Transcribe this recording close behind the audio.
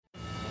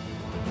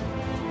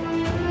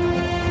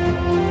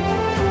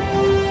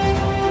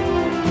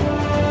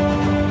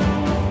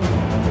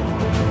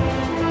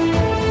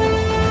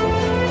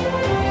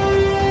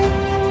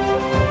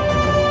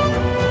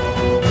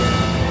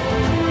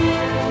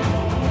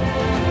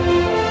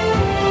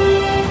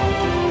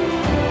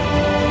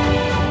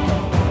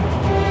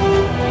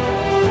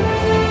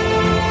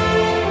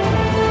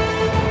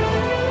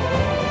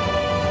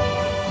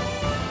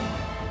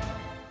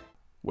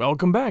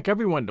Welcome back,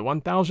 everyone, to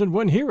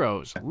 1001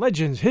 Heroes,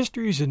 Legends,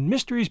 Histories, and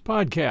Mysteries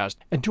podcast,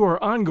 and to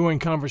our ongoing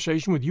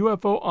conversation with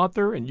UFO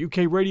author and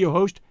UK radio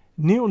host,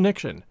 Neil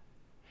NIXON.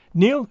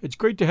 Neil, it's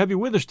great to have you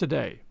with us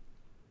today.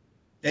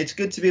 It's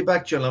good to be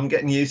back, John. I'm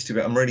getting used to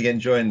it. I'm really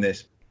enjoying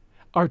this.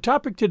 Our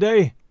topic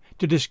today,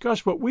 to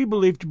discuss what we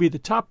believe to be the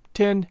top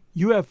 10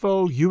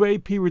 UFO,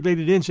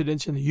 UAP-related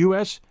incidents in the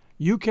U.S.,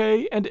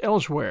 UK, and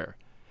elsewhere.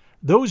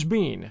 Those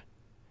being,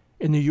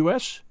 in the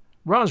U.S.,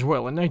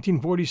 Roswell in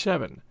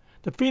 1947,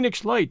 the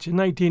Phoenix Lights in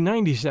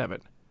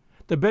 1997,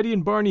 the Betty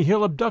and Barney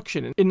Hill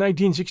abduction in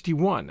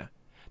 1961,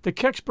 the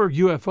Kecksburg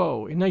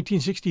UFO in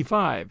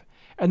 1965,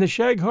 and the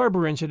Shag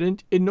Harbor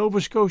incident in Nova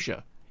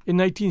Scotia in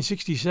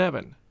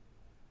 1967.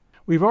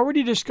 We've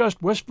already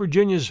discussed West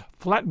Virginia's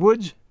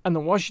Flatwoods and the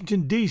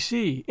Washington,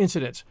 D.C.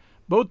 incidents,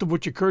 both of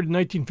which occurred in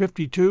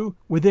 1952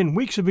 within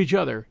weeks of each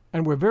other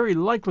and were very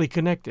likely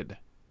connected.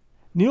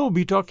 Neil will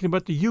be talking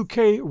about the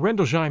UK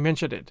Rendlesham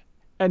incident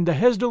and the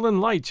Hesdalen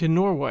Lights in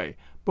Norway,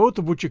 both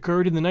of which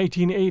occurred in the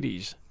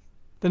 1980s.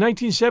 The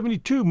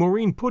 1972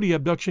 Maureen Putty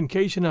abduction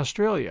case in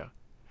Australia,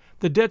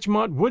 the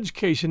Detchmont Woods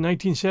case in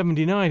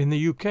 1979 in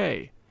the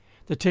UK,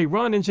 the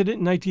Tehran incident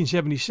in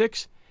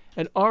 1976,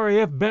 and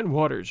RAF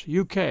Bentwaters,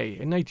 UK,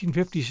 in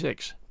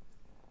 1956.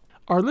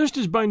 Our list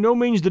is by no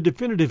means the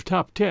definitive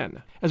top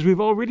 10, as we've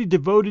already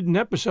devoted an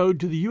episode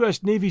to the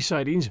U.S. Navy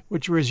sightings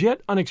which are as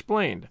yet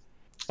unexplained,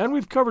 and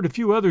we've covered a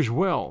few others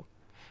well.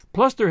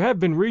 Plus, there have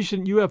been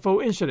recent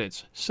UFO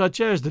incidents, such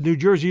as the New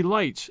Jersey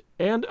Lights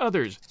and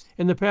others,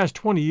 in the past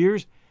 20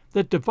 years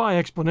that defy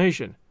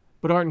explanation,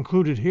 but aren't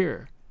included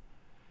here.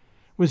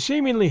 With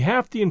seemingly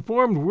half the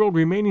informed world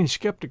remaining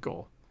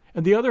skeptical,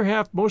 and the other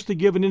half mostly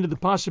given into the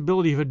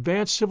possibility of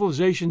advanced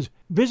civilizations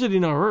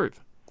visiting our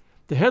Earth,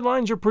 the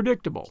headlines are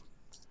predictable.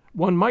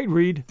 One might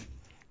read,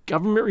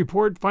 "Government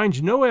report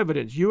finds no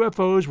evidence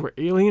UFOs were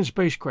alien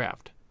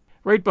spacecraft."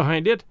 Right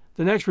behind it,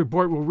 the next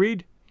report will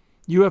read,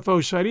 "UFO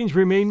sightings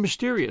remain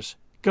mysterious,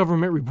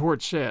 government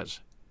report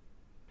says."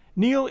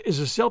 Neil is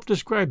a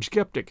self-described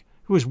skeptic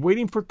who is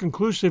waiting for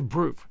conclusive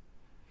proof.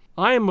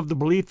 I am of the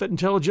belief that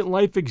intelligent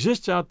life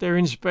exists out there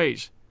in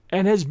space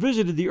and has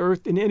visited the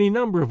Earth in any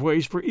number of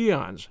ways for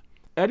eons,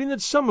 adding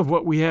that some of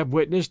what we have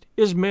witnessed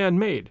is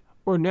man-made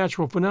or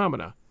natural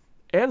phenomena,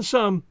 and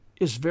some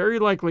is very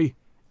likely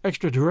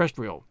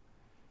extraterrestrial.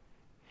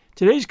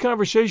 Today's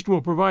conversation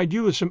will provide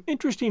you with some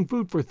interesting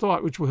food for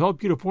thought which will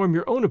help you to form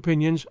your own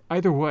opinions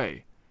either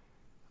way.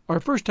 Our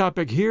first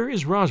topic here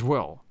is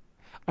Roswell.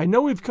 I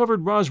know we've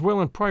covered Roswell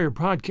in prior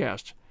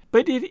podcasts,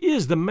 but it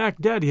is the Mac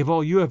Daddy of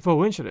all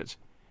UFO incidents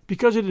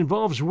because it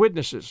involves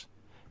witnesses,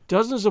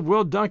 dozens of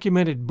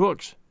well-documented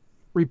books,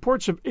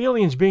 reports of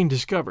aliens being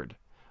discovered,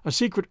 a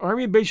secret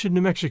army base in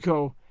New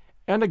Mexico,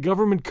 and a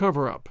government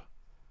cover-up.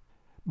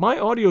 My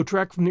audio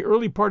track from the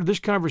early part of this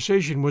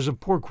conversation was of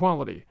poor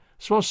quality,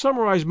 so I'll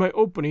summarize my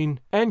opening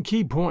and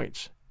key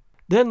points.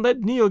 Then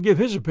let Neil give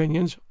his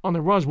opinions on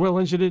the Roswell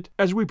incident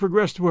as we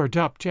progress through our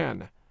top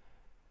 10.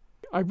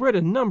 I've read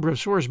a number of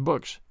source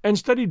books and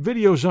studied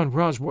videos on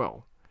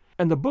Roswell,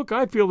 and the book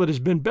I feel that has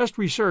been best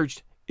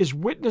researched is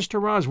Witness to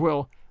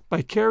Roswell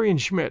by Carey and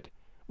Schmidt,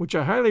 which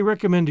I highly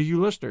recommend to you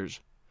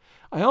listeners.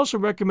 I also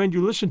recommend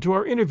you listen to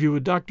our interview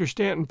with Dr.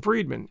 Stanton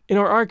Friedman in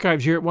our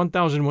archives here at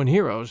 1001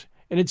 Heroes,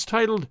 and it's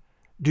titled,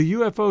 "Do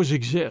UFOs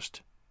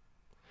Exist?"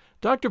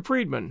 Dr.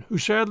 Friedman, who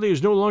sadly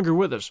is no longer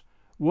with us,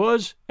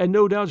 was, and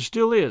no doubt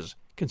still is,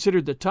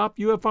 considered the top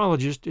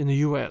ufologist in the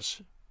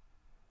U.S.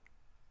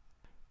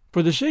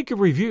 For the sake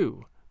of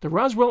review, the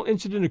Roswell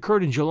incident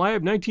occurred in July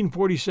of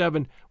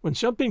 1947 when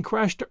something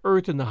crashed to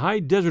Earth in the high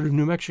desert of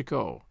New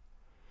Mexico.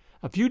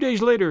 A few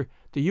days later,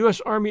 the U.S.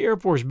 Army Air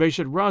Force Base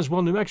at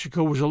Roswell, New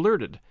Mexico was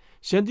alerted,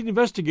 sending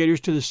investigators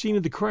to the scene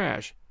of the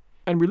crash,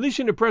 and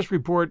releasing a press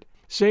report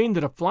saying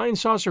that a flying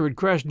saucer had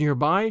crashed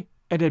nearby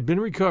and had been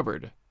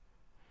recovered.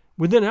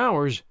 Within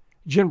hours,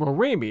 General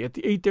Ramey at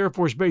the 8th Air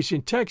Force Base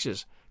in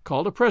Texas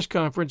called a press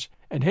conference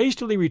and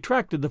hastily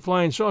retracted the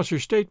flying saucer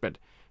statement,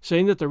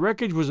 saying that the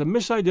wreckage was a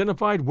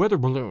misidentified weather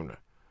balloon.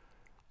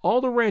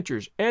 All the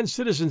ranchers and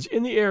citizens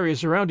in the area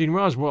surrounding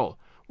Roswell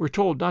were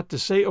told not to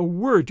say a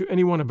word to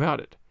anyone about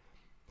it.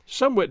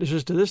 Some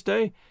witnesses to this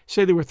day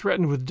say they were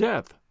threatened with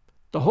death.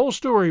 The whole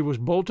story was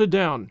bolted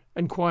down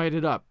and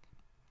quieted up.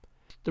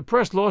 The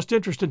press lost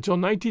interest until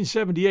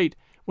 1978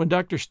 when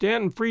Dr.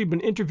 Stanton Friedman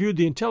interviewed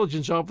the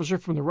intelligence officer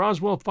from the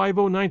Roswell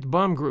 509th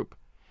Bomb Group.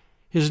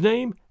 His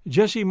name,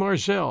 Jesse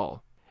Marzell,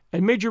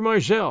 and Major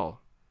Marzell,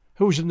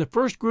 who was in the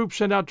first group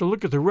sent out to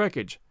look at the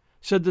wreckage,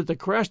 said that the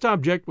crashed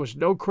object was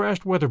no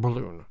crashed weather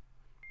balloon.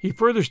 He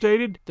further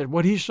stated that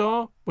what he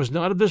saw was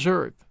not of this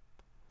earth.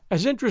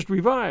 As interest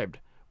revived,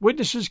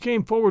 witnesses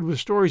came forward with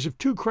stories of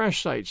 2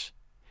 crash sites,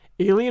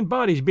 alien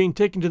bodies being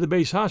taken to the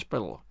base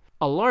hospital,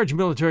 a large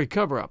military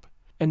cover-up,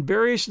 and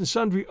various and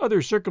sundry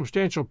other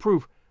circumstantial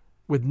proof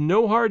with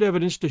no hard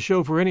evidence to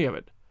show for any of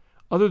it,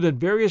 other than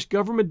various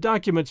government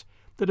documents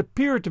that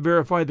appear to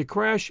verify the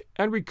crash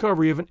and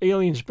recovery of an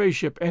alien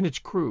spaceship and its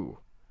crew.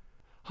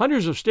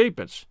 Hundreds of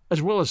statements,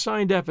 as well as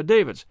signed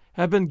affidavits,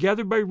 have been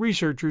gathered by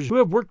researchers who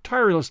have worked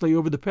tirelessly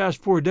over the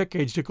past 4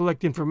 decades to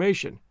collect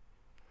information.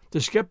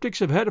 The skeptics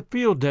have had a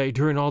field day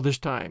during all this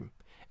time,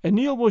 and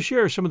Neil will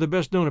share some of the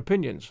best-known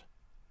opinions.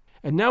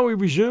 And now we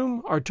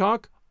resume our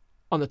talk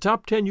on the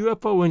top 10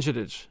 UFO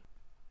incidents.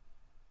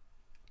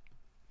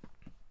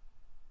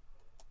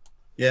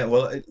 Yeah,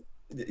 well,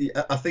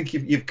 I think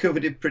you've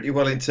covered it pretty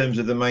well in terms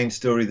of the main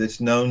story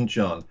that's known,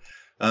 John.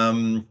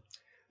 I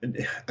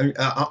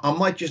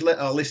might just let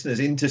our listeners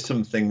into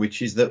something,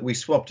 which is that we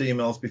swapped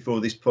emails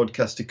before this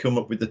podcast to come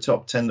up with the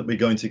top 10 that we're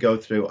going to go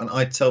through. And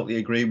I totally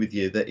agree with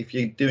you that if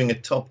you're doing a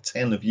top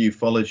 10 of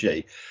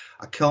ufology,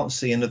 I can't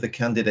see another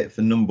candidate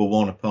for number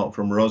 1 apart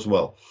from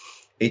Roswell.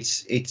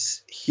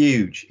 It's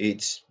huge.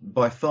 It's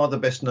by far the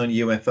best known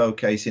UFO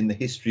case in the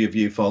history of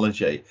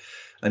ufology.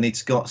 And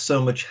it's got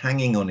so much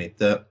hanging on it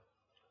that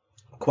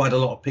quite a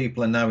lot of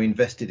people are now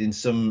invested in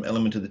some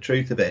element of the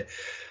truth of it.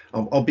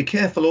 I'll be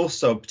careful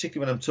also,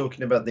 particularly when I'm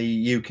talking about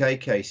the UK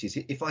cases.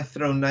 If I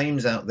throw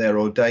names out there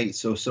or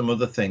dates or some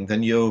other thing,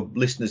 then your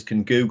listeners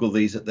can Google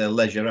these at their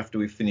leisure after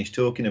we've finished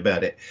talking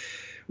about it.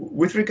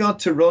 With regard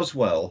to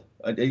Roswell,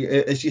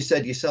 as you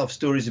said yourself,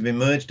 stories have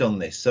emerged on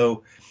this.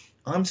 So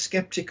I'm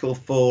skeptical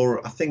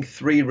for, I think,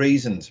 3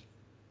 reasons.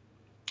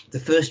 The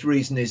first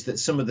reason is that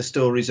some of the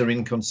stories are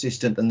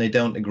inconsistent and they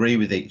don't agree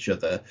with each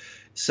other.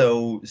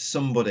 So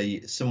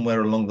somebody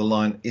somewhere along the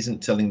line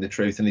isn't telling the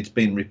truth, and it's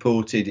been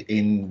reported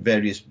in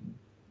various,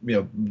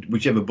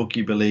 whichever book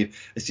you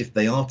believe, as if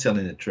they are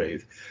telling the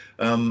truth.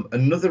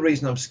 Another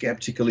reason I'm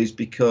skeptical is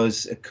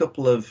because a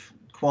couple of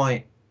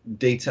quite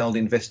detailed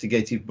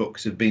investigative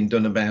books have been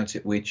done about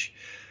it, which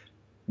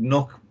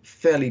knock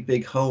fairly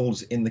big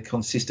holes in the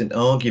consistent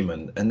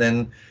argument. And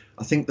then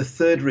I think the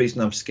third reason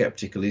I'm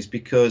skeptical is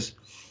because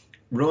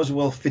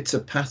Roswell fits a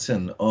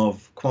pattern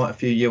of quite a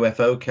few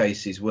UFO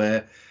cases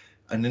where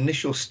an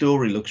initial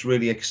story looks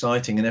really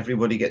exciting and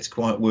everybody gets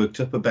quite worked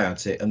up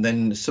about it, and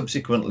then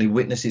subsequently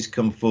witnesses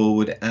come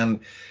forward and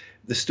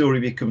the story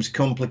becomes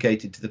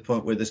complicated to the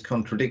point where there's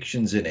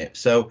contradictions in it.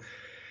 So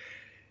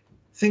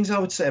things I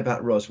would say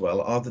about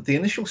Roswell are that the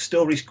initial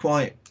story is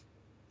quite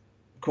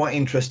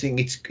interesting.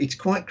 It's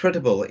quite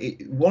credible.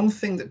 One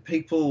thing that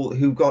people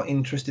who got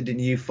interested in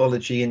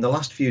ufology in the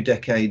last few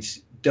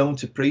decades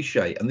don't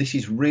appreciate, and this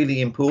is really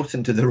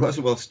important to the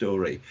Roswell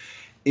story,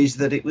 is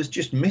that it was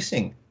just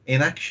missing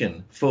in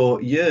action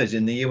for years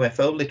in the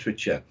UFO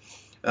literature.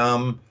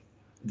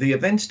 The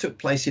events took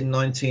place in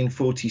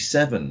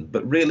 1947,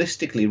 but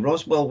realistically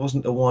Roswell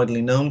wasn't a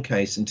widely known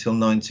case until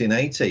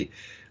 1980.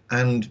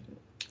 And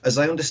as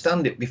I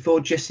understand it, before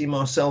Jesse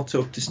Marcel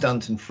talked to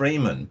Stanton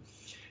Friedman,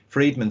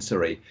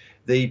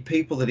 the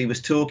people that he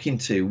was talking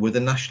to were the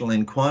National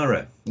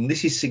Enquirer. And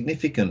this is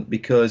significant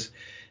because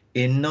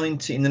in the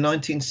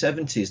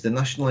 1970s, the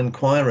National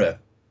Enquirer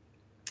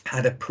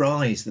had a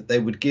prize that they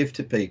would give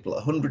to people,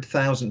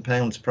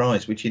 £100,000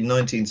 prize, which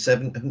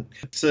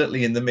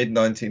certainly in the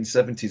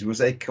mid-1970s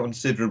was a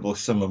considerable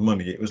sum of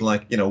money. It was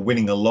like,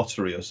 winning a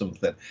lottery or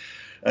something.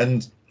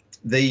 And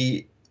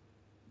the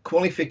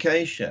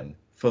qualification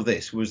for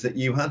this was that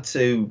you had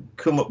to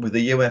come up with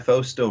a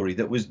UFO story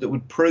that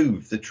would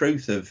prove the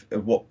truth of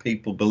what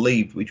people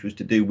believed, which was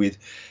to do with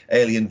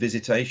alien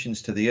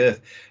visitations to the Earth.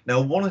 Now,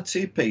 1 or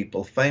 2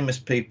 people, famous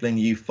people in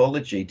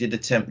ufology, did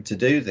attempt to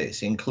do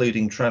this,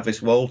 including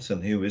Travis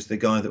Walton, who was the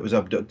guy that was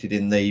abducted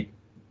in the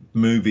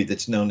movie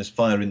that's known as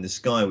Fire in the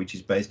Sky, which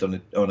is based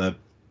on a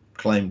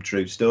claimed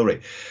true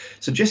story.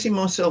 So Jesse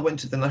Marcel went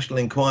to the National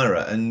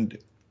Enquirer, and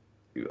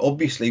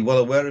obviously well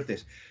aware of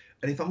this.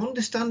 And if I'm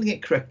understanding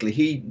it correctly,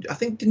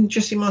 didn't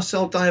Jesse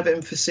Marcel die of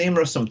emphysema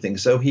or something?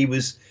 So he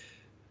was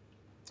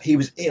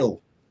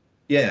ill.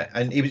 Yeah,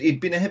 and he'd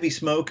been a heavy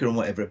smoker and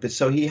whatever. But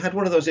so he had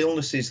one of those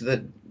illnesses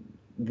that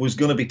was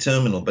going to be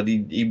terminal, but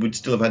he would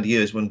still have had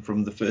years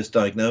from the first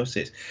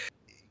diagnosis.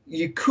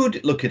 You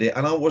could look at it,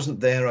 and I wasn't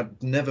there.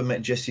 I'd never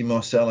met Jesse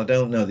Marcel. I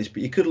don't know this,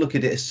 but you could look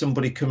at it as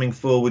somebody coming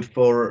forward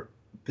for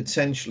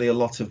potentially a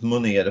lot of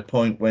money at a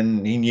point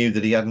when he knew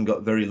that he hadn't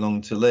got very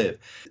long to live.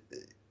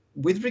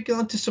 With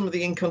regard to some of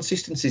the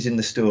inconsistencies in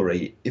the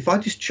story, if I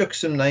just chuck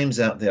some names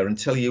out there and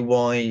tell you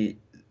why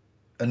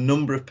a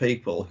number of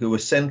people who are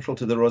central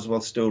to the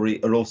Roswell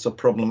story are also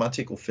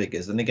problematical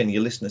figures, then again,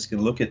 your listeners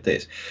can look at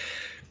this.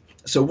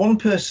 So one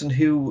person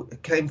who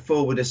came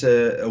forward as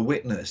a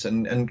witness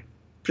and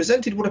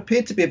presented what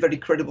appeared to be a very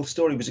credible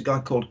story was a guy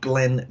called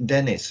Glenn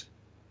Dennis.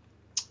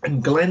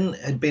 And Glenn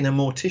had been a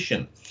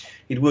mortician.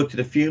 He'd worked at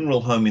a funeral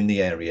home in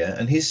the area,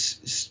 and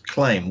his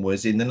claim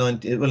was in the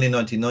early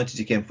 1990s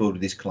he came forward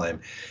with his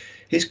claim.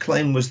 His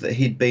claim was that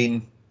he'd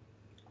been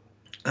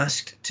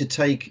asked to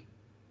take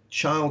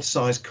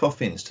child-sized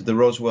coffins to the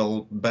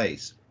Roswell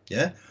base.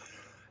 Yeah,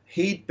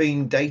 he'd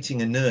been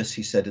dating a nurse,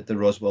 he said, at the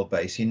Roswell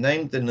base. He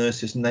named the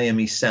nurse as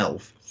Naomi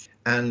Self,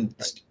 and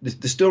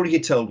the story he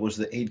told was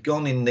that he'd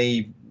gone in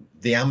the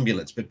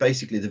ambulance, but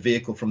basically the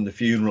vehicle from the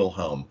funeral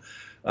home,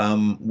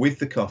 with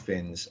the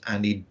coffins,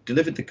 and he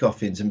delivered the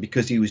coffins, and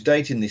because he was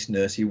dating this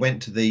nurse, he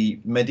went to the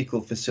medical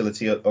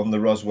facility on the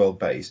Roswell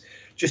base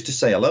just to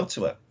say hello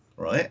to her,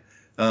 right?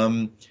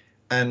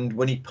 And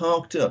when he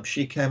parked up,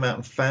 she came out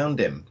and found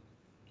him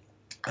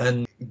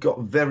and got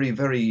very,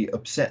 very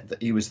upset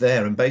that he was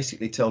there, and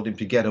basically told him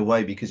to get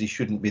away because he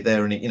shouldn't be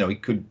there, and he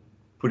could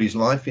put his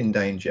life in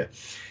danger.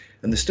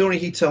 And the story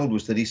he told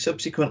was that he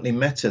subsequently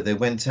met her. They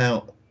went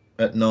out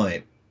at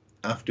night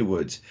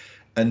afterwards,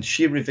 and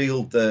she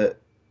revealed that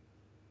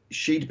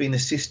she'd been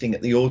assisting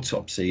at the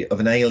autopsy of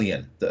an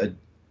alien that had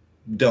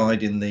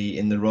died in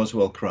the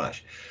Roswell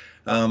crash.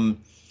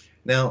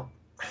 Now,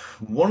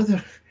 one of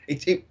the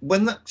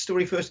when that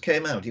story first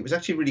came out, it was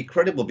actually really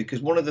credible,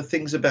 because one of the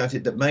things about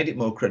it that made it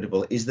more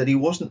credible is that he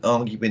wasn't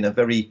arguing a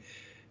very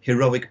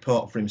heroic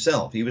part for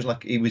himself. He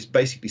was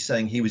basically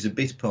saying he was a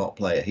bit part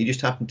player. He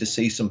just happened to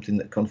see something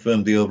that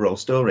confirmed the overall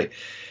story.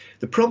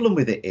 The problem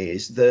with it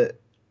is that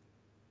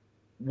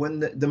when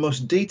the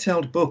most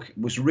detailed book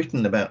was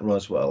written about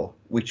Roswell,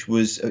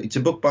 it's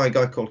a book by a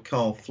guy called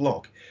Carl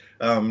Flock.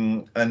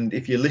 And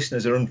if your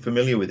listeners are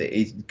unfamiliar with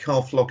it,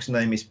 Carl Flock's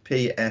name is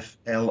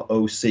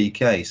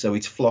P-F-L-O-C-K. So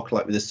it's Flock,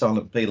 like with a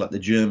silent P, like the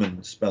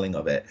German spelling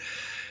of it.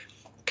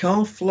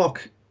 Carl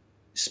Flock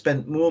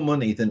spent more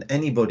money than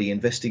anybody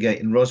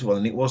investigating Roswell,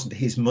 and it wasn't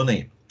his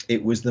money.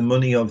 It was the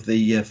money of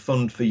the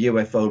Fund for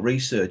UFO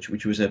Research,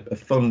 which was a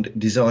fund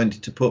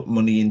designed to put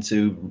money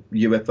into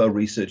UFO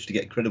research to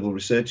get credible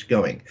research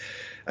going.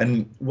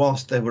 And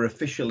whilst they were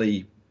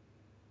officially,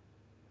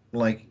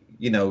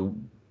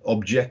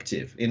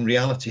 objective, in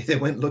reality, they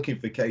went looking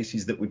for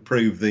cases that would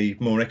prove the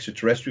more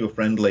extraterrestrial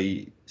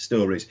friendly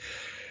stories.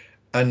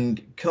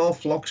 And Carl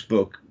Flock's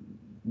book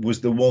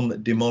was the one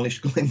that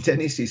demolished Glenn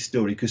Dennis's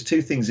story, because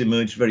two things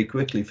emerged very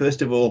quickly.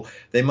 First of all,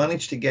 they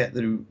managed to get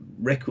the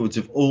records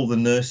of all the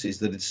nurses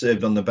that had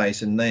served on the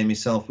base, and Naomi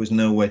herself was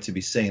nowhere to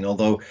be seen,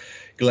 although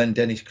Glenn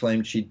Dennis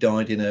claimed she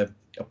died in a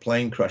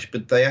plane crash.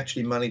 But they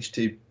actually managed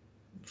to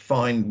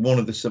find one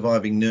of the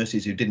surviving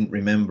nurses who didn't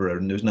remember her,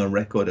 and there was no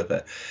record of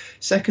her.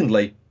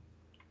 Secondly,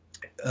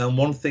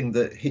 one thing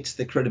that hits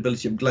the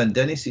credibility of Glenn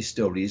Dennis's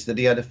story is that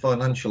he had a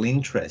financial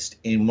interest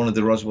in one of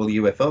the Roswell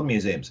UFO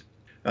museums.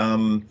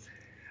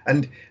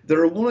 And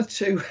there are one or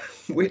two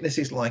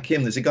witnesses like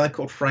him. There's a guy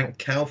called Frank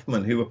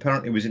Kaufman, who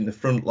apparently was in the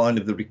front line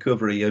of the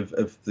recovery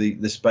of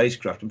the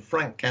spacecraft. And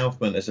Frank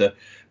Kaufman, as a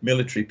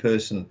military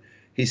person,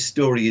 his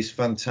story is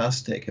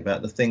fantastic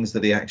about the things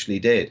that he actually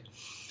did.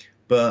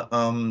 But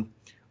on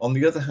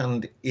the other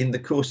hand, in the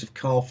course of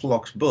Carl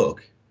Flock's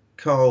book,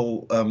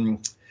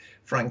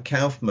 Frank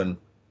Kaufman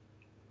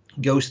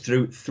goes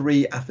through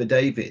 3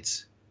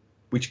 affidavits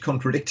which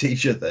contradict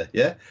each other.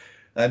 Yeah.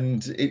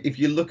 And if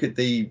you look at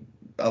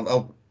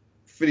I'll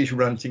finish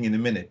ranting in a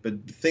minute,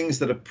 but things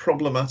that are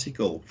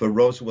problematical for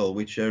Roswell,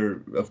 which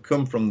have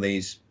come from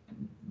these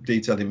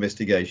detailed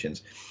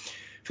investigations.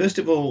 First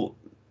of all,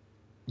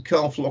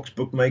 Carl Flock's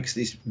book makes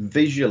this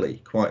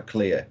visually quite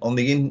clear. On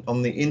the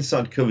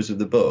inside covers of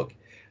the book,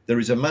 there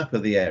is a map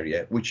of the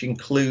area which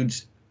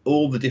includes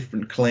all the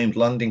different claimed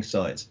landing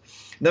sites.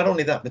 Not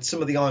only that, but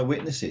some of the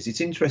eyewitnesses. It's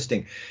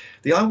interesting.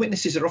 The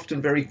eyewitnesses are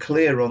often very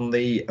clear on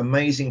the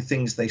amazing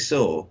things they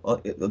saw.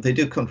 They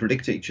do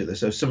contradict each other.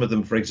 So some of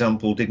them, for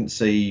example, didn't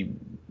see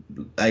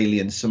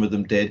aliens. Some of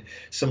them did.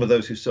 Some of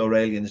those who saw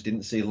aliens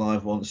didn't see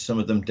live ones. Some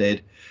of them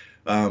did.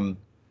 And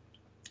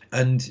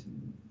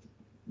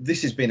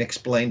this has been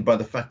explained by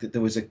the fact that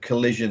there was a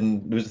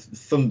collision. There was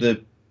thunder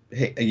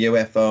hit a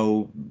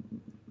UFO.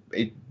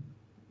 It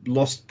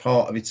lost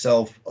part of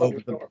itself over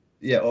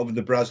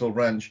the Brazil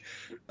Ranch,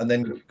 and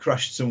then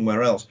crashed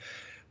somewhere else.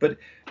 But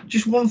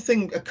just one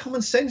thing, a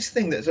common sense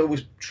thing that's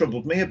always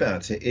troubled me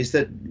about it is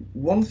that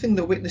one thing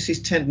the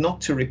witnesses tend not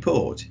to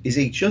report is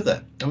each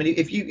other. I mean,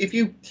 if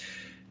you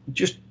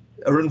just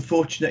are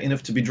unfortunate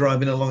enough to be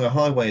driving along a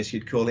highway, as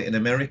you'd call it in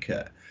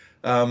America,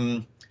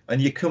 and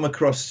you come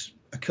across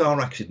a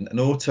car accident, an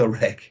auto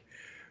wreck,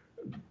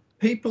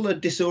 people are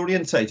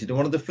disorientated, and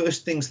one of the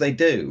first things they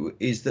do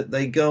is that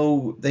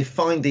they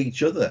find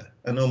each other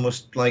and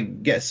almost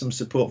like get some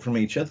support from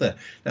each other.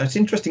 Now, it's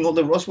interesting, all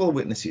the Roswell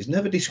witnesses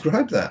never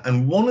describe that.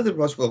 And one of the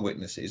Roswell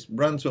witnesses,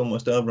 rants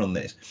almost over on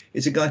this,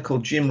 is a guy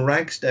called Jim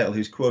Ragsdale,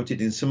 who's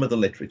quoted in some of the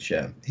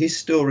literature. His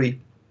story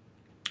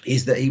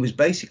is that he was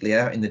basically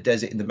out in the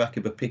desert in the back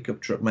of a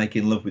pickup truck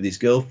making love with his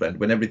girlfriend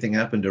when everything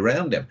happened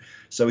around him.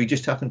 So he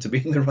just happened to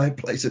be in the right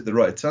place at the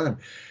right time.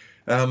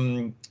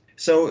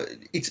 So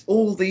it's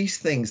all these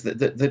things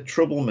that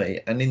trouble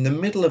me. And in the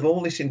middle of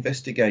all this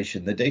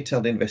investigation, the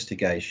detailed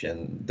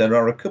investigation, there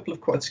are a couple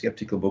of quite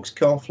skeptical books,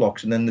 Carl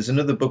Flock's, and then there's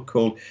another book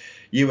called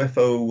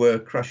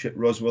UFO Crash at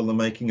Roswell, The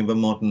Making of a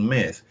Modern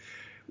Myth,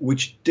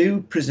 which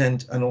do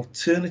present an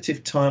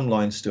alternative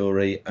timeline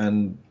story.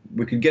 And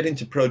we could get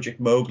into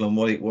Project Mogul and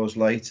what it was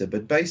later.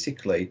 But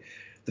basically,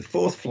 the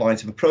fourth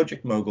flight of a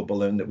Project Mogul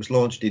balloon that was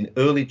launched in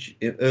early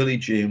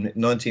June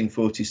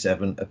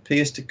 1947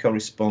 appears to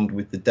correspond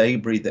with the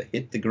debris that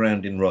hit the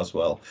ground in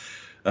Roswell.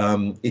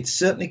 It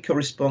certainly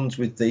corresponds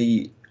with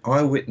the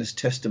eyewitness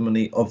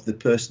testimony of the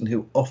person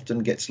who often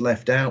gets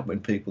left out when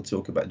people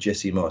talk about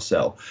Jesse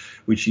Marcel,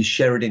 which is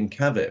Sheridan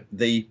Cavett.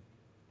 The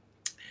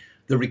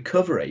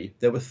recovery,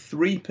 there were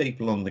 3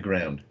 people on the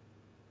ground.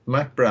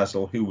 Mac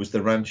Brazel, who was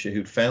the rancher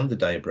who'd found the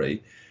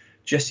debris,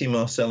 Jesse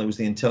Marcel, who was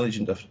the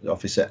intelligence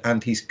officer,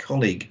 and his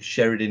colleague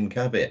Sheridan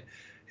Cavett,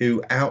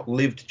 who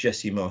outlived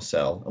Jesse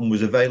Marcel and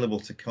was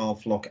available to Carl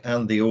Flock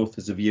and the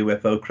authors of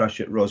UFO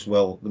Crash at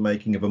Roswell, The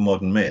Making of a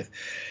Modern Myth.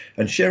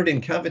 And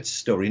Sheridan Cavett's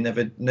story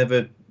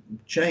never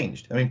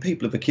changed. I mean,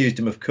 people have accused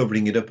him of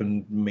covering it up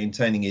and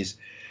maintaining his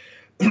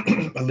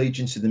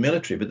allegiance to the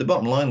military, but the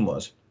bottom line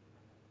was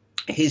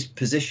his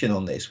position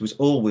on this was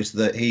always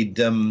that he'd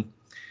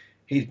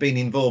been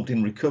involved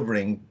in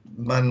recovering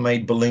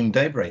man-made balloon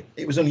debris.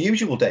 It was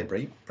unusual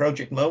debris.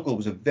 Project Mogul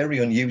was a very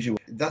unusual.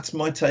 That's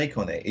my take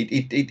on it.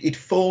 It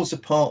falls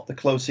apart the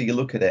closer you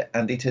look at it,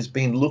 and it has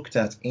been looked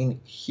at in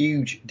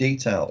huge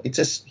detail. It's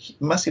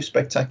a massive,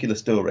 spectacular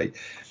story.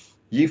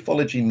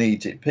 Ufology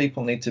needs it.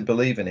 People need to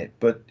believe in it,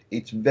 but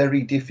it's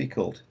very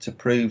difficult to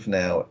prove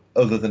now,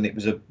 other than it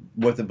was a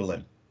weather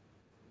balloon.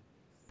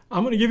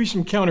 I'm going to give you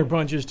some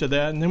counterpunches to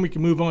that, and then we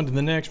can move on to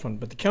the next one.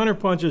 But the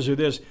counterpunches are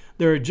this.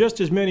 There are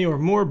just as many or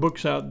more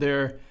books out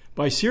there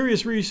by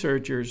serious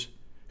researchers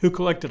who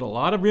collected a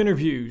lot of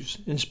interviews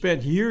and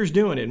spent years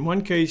doing it, in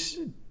one case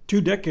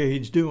 2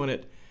 decades doing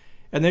it.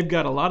 And they've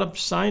got a lot of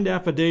signed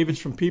affidavits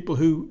from people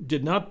who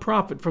did not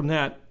profit from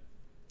that,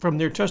 from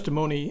their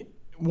testimony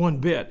one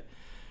bit.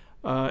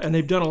 And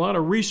they've done a lot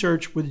of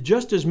research with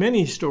just as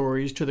many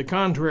stories to the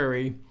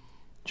contrary,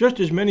 just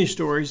as many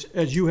stories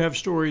as you have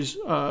stories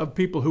of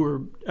people who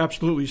are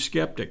absolutely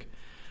skeptic.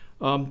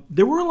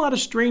 There were a lot of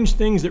strange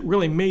things that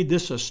really made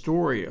this a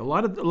story. A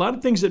lot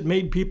of things that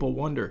made people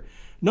wonder.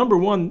 Number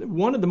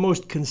one of the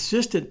most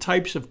consistent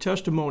types of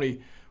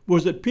testimony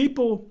was that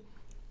people,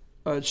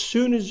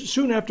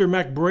 soon after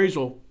Mac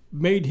Brazel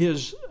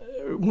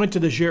went to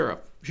the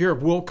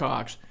Sheriff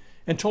Wilcox,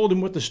 and told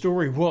him what the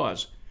story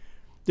was,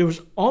 there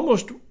was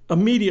almost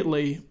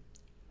immediately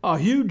a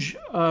huge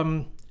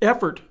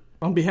effort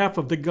on behalf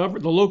of the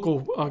local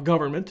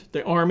government,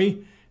 the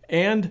Army,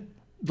 and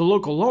the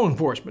local law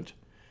enforcement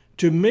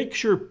to make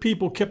sure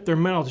people kept their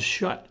mouths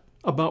shut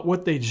about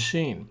what they'd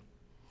seen.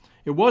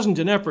 It wasn't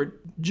an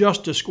effort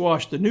just to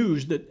squash the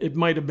news that it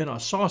might have been a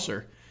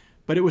saucer,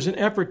 but it was an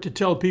effort to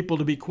tell people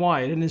to be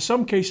quiet. And in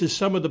some cases,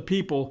 some of the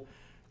people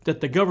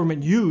that the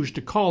government used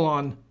to call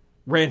on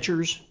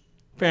ranchers,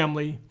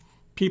 family,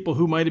 people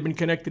who might have been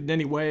connected in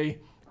any way,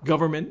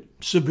 government,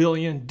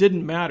 civilian,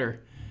 didn't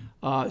matter.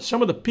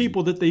 Some of the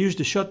people that they used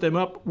to shut them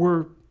up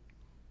were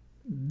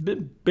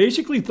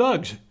basically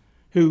thugs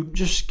who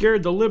just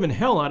scared the living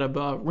hell out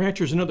of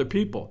ranchers and other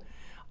people.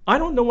 I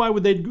don't know why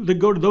would they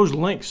go to those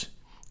lengths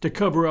to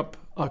cover up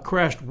a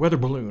crashed weather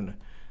balloon.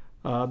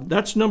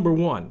 That's number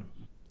one.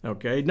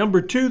 Okay.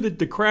 Number two, that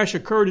the crash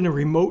occurred in a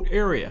remote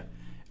area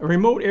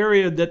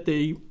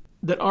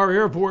that our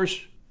Air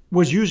Force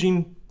was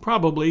using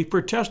probably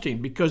for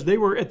testing, because they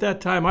were at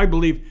that time, I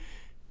believe,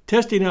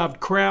 testing out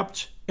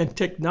crafts and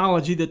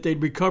technology that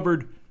they'd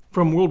recovered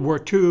from World War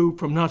II,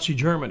 from Nazi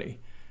Germany.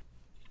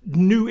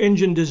 New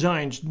engine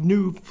designs,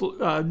 new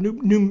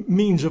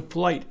means of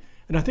flight.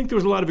 And I think there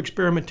was a lot of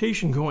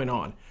experimentation going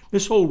on.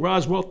 This whole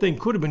Roswell thing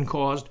could have been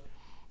caused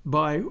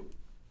by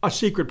a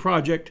secret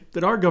project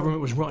that our government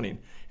was running.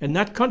 And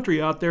that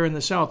country out there in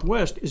the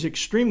Southwest is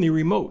extremely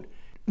remote.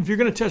 If you're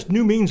going to test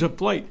new means of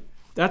flight,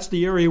 that's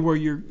the area where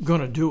you're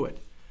going to do it.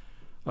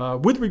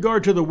 With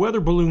regard to the weather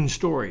balloon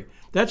story,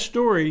 that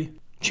story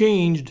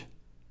changed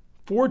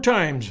 4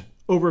 times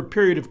over a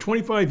period of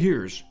 25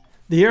 years.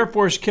 The Air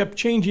Force kept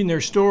changing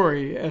their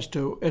story as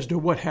to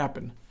what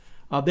happened.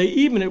 They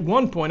even at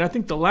one point, I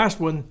think the last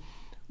one,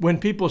 when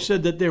people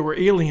said that there were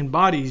alien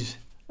bodies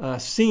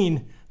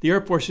seen, the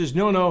Air Force says,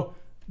 no,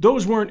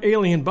 those weren't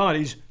alien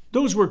bodies.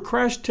 Those were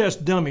crash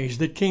test dummies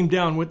that came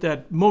down with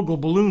that Mogul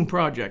balloon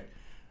project.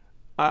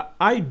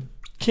 I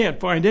can't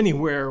find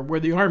anywhere where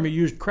the Army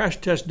used crash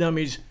test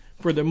dummies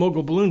for the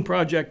Mogul balloon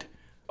project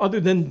other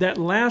than that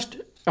last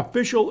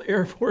official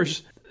Air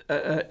Force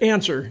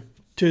answer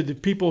to the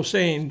people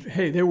saying,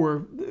 hey, there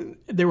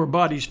were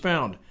bodies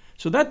found.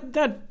 So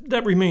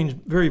that remains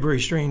very, very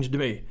strange to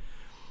me.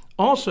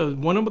 Also,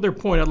 one other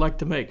point I'd like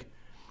to make.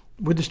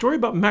 With the story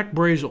about Mac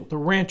Brazel, the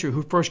rancher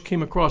who first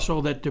came across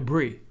all that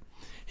debris,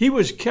 he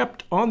was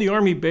kept on the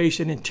Army base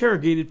and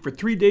interrogated for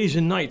 3 days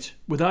and nights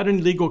without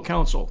any legal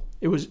counsel.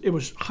 It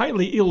was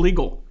highly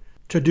illegal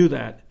to do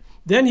that.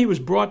 Then he was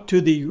brought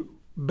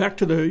back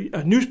to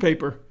the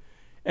newspaper,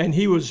 and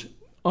he was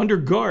under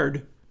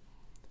guard,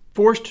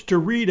 forced to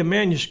read a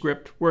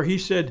manuscript where he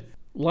said,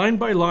 line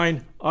by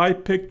line, I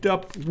picked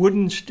up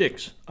wooden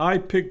sticks. I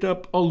picked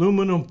up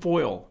aluminum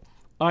foil.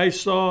 I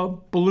saw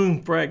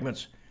balloon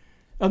fragments.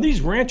 Now,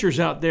 these ranchers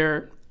out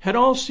there had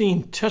all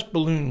seen test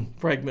balloon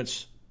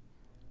fragments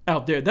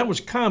out there. That was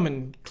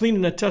common,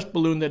 cleaning a test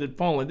balloon that had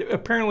fallen.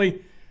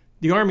 Apparently,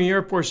 the Army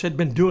Air Force had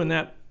been doing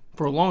that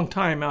for a long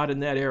time out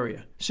in that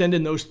area,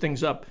 sending those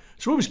things up.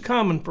 So it was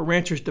common for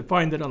ranchers to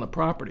find it on the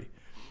property.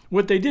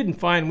 What they didn't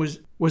find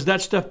was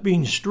that stuff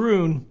being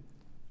strewn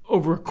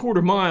over a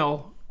quarter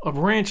mile of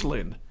ranch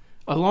land,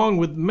 along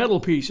with metal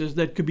pieces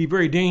that could be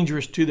very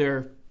dangerous to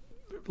their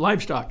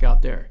livestock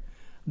out there.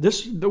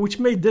 Which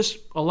made this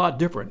a lot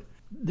different.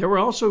 There were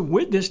also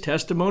witness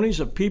testimonies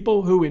of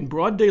people who, in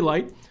broad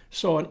daylight,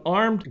 saw an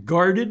armed,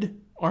 guarded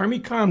Army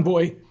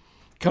convoy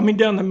coming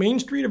down the main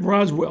street of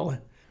Roswell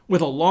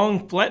with a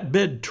long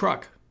flatbed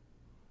truck,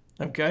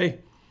 okay,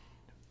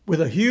 with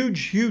a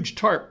huge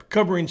tarp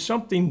covering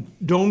something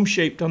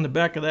dome-shaped on the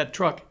back of that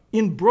truck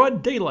in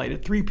broad daylight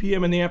at 3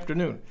 p.m. in the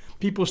afternoon.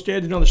 People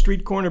standing on the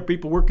street corner,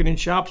 people working in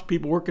shops,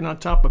 people working on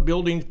top of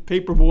buildings,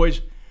 paper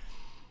boys.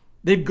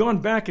 They've gone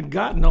back and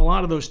gotten a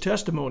lot of those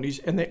testimonies,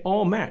 and they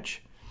all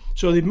match.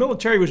 So the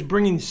military was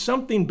bringing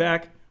something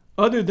back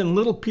other than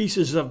little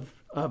pieces of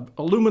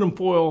aluminum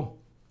foil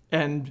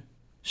and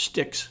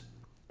sticks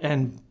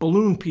and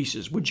balloon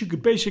pieces, which you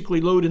could basically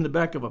load in the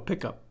back of a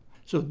pickup.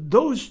 So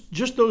those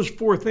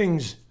 4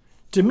 things,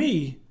 to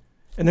me,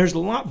 and there's a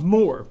lot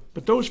more,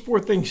 but those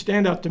 4 things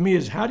stand out to me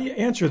as how do you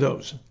answer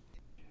those?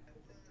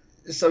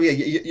 So yeah,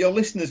 your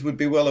listeners would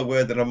be well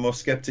aware that I'm more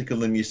skeptical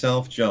than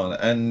yourself, John.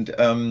 And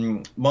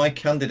my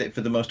candidate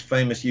for the most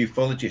famous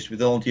ufologist,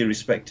 with all due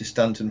respect to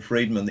Stanton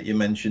Friedman that you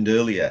mentioned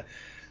earlier,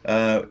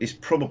 is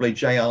probably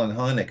J. Allen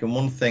Hynek.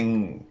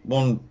 And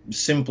one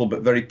simple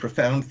but very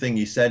profound thing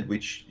he said,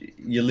 which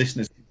your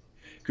listeners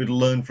could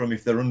learn from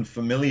if they're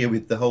unfamiliar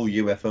with the whole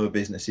UFO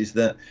business, is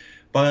that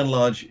by and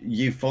large,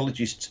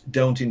 ufologists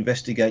don't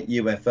investigate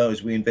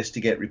UFOs. We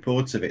investigate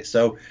reports of it.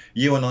 So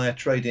you and I are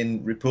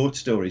trading report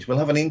stories. We'll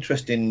have an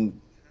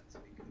interesting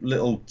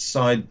little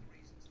side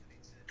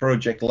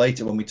project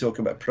later when we talk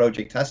about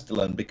Project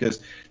Hastelon,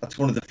 because that's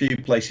one of the few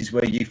places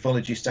where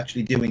ufologists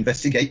actually do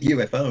investigate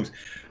UFOs.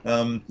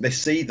 They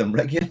see them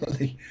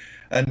regularly.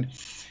 And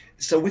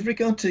so with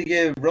regard to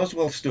your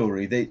Roswell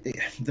story,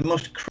 the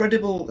most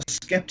credible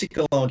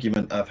skeptical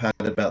argument I've had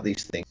about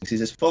these things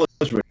is as follows,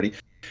 really.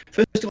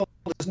 First of all,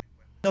 there's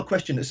no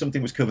question that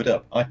something was covered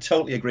up. I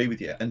totally agree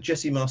with you. And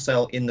Jesse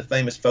Marcel, in the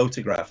famous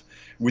photograph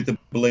with the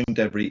balloon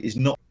debris, is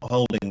not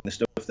holding the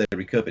stuff they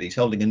recovered. He's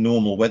holding a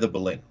normal weather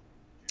balloon.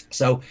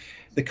 So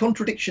the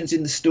contradictions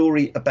in the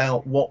story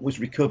about what was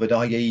recovered,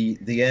 i.e.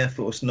 the Air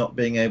Force not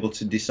being able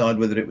to decide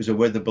whether it was a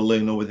weather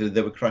balloon or whether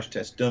they were crash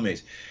test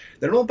dummies,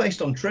 they're all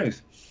based on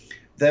truth.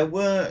 There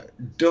were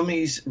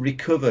dummies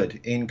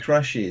recovered in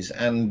crashes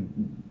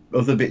and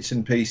other bits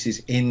and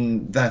pieces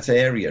in that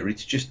area.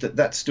 It's just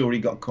that story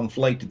got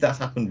conflated. That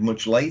happened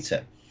much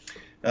later.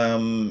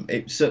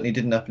 It certainly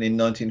didn't happen in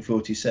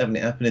 1947.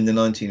 It happened in the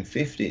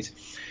 1950s.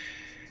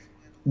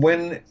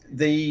 When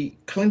the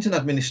Clinton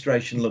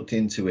administration looked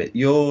into it,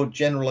 your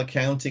General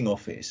Accounting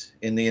Office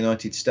in the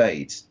United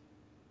States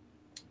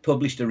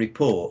published a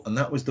report, and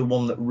that was the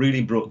one that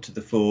really brought to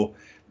the fore,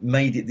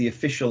 made it the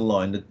official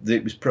line that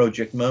it was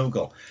Project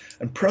Mogul.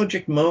 And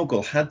Project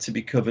Mogul had to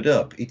be covered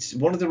up. It's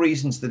one of the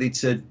reasons that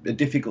it's a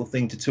difficult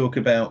thing to talk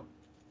about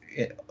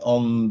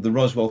on the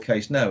Roswell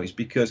case now, is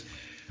because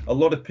a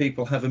lot of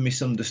people have a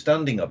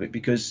misunderstanding of it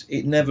because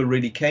it never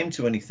really came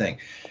to anything.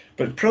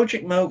 But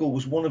Project Mogul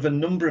was one of a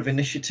number of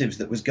initiatives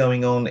that was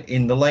going on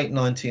in the late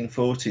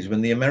 1940s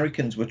when the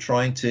Americans were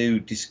trying to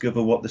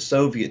discover what the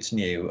Soviets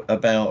knew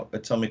about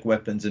atomic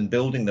weapons and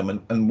building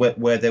them and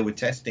where they were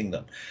testing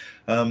them.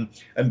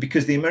 And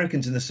because the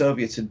Americans and the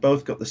Soviets had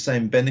both got the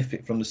same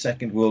benefit from the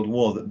Second World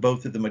War, that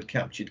both of them had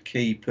captured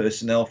key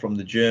personnel from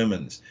the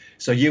Germans.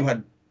 So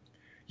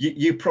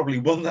you probably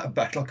won that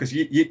battle because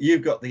you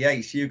got the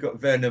ace. You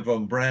got Werner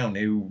von Braun,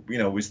 who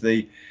was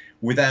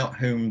without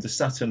whom the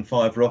Saturn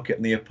V rocket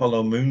and the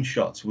Apollo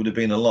moonshots would have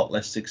been a lot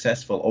less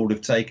successful or would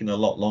have taken a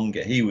lot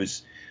longer. He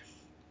was,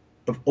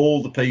 of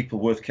all the people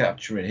worth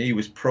capturing, he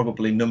was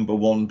probably number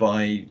one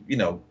by,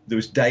 there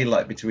was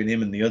daylight between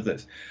him and the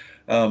others.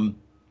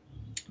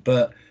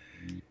 But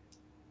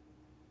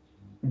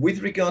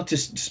with regard to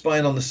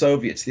spying on the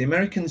Soviets, the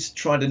Americans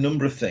tried a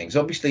number of things.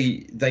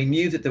 Obviously, they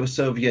knew that there were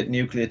Soviet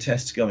nuclear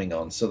tests going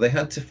on, so they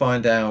had to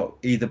find out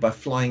either by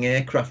flying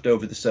aircraft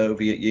over the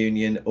Soviet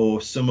Union or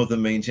some other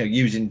means,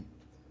 using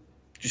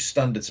just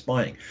standard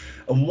spying.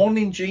 And one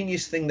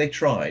ingenious thing they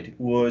tried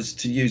was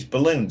to use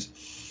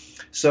balloons.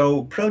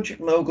 So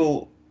Project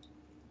Mogul,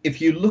 if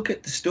you look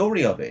at the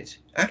story of it,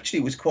 actually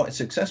was quite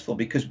successful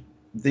because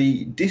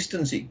the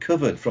distance it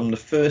covered from the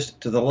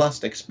first to the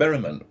last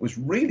experiment was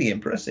really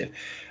impressive.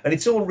 And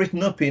it's all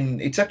written up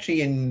it's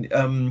actually in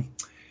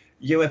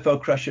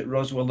UFO Crash at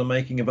Roswell, The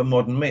Making of a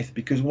Modern Myth,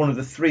 because one of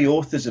the 3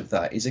 authors of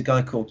that is a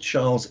guy called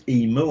Charles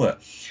E. Moore,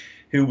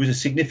 who was a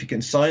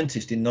significant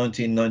scientist in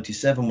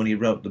 1997 when he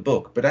wrote the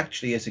book. But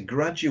actually, as a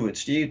graduate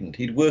student,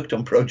 he'd worked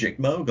on Project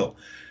Mogul.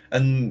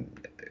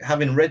 And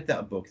having read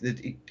that book,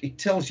 it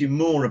tells you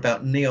more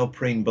about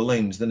neoprene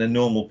balloons than a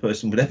normal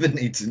person would ever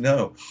need to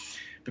know.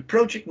 But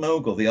Project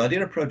Mogul, the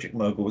idea of Project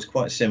Mogul was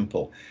quite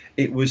simple.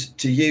 It was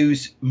to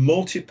use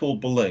multiple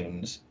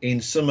balloons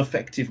in some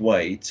effective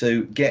way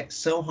to get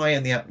so high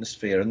in the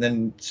atmosphere and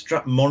then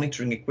strap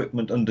monitoring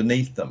equipment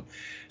underneath them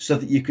so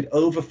that you could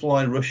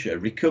overfly Russia,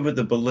 recover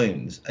the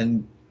balloons,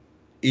 and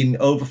in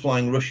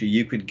overflying Russia,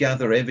 you could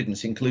gather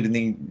evidence, including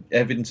the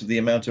evidence of the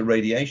amount of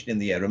radiation in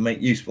the air, and make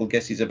useful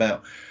guesses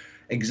about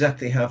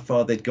exactly how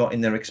far they'd got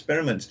in their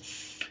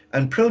experiments.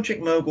 And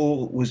Project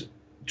Mogul was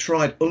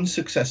tried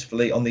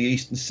unsuccessfully on the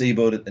eastern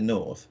seaboard at the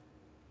north.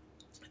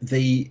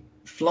 the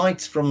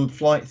flights from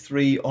Flight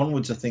 3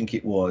 onwards, I think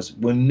it was,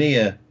 were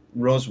near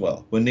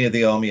Roswell, were near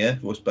the Army Air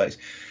Force Base.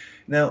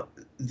 Now,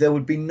 there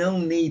would be no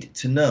need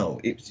to know.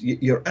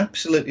 You're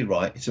absolutely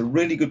right. It's a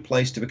really good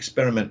place to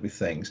experiment with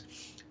things.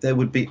 There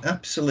would be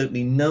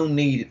absolutely no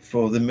need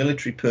for the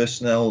military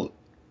personnel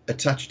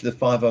attached to the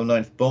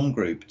 509th Bomb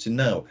Group to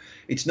know.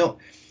 It's not.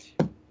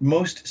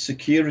 Most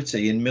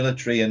security in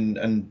military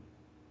and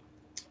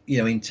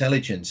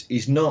intelligence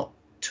is not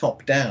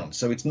top down.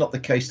 So it's not the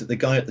case that the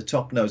guy at the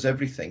top knows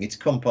everything. It's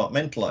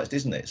compartmentalized,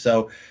 isn't it?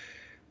 So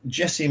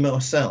Jesse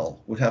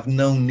Marcel would have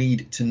no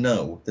need to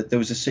know that there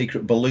was a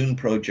secret balloon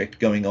project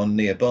going on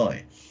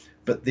nearby.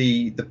 But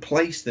the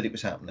place that it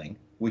was happening,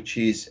 which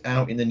is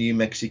out in the New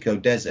Mexico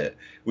desert,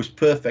 was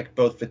perfect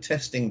both for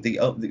testing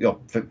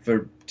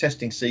for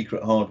testing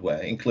secret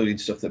hardware, including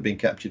stuff that had been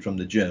captured from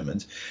the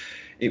Germans.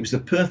 It was the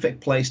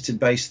perfect place to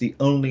base the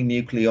only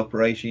nuclear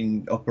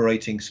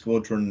operating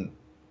squadron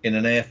in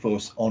an air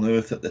force on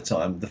Earth at the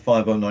time, the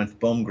 509th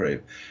Bomb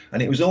Group.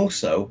 And it was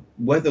also,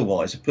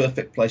 weather-wise, a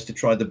perfect place to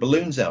try the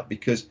balloons out,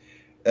 because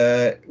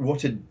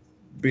what had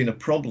been a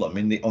problem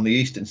on the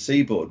eastern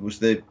seaboard was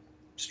the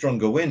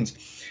stronger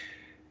winds.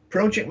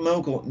 Project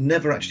Mogul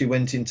never actually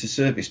went into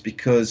service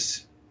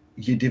because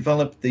you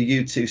developed the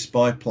U-2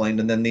 spy plane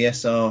and then the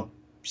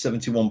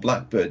SR-71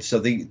 Blackbird. So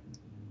the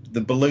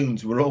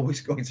balloons were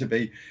always going to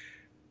be,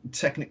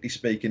 technically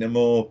speaking, a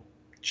more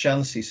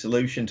chancy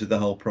solution to the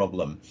whole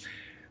problem.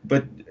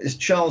 But as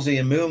Charles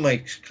Ian Moore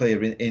makes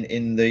clear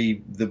in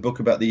the book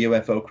about the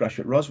UFO crash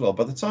at Roswell,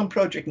 by the time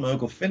Project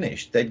Mogul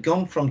finished, they'd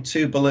gone from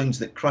 2 balloons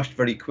that crashed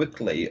very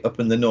quickly up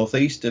in the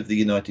northeast of the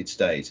United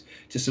States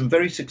to some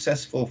very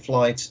successful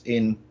flights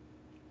in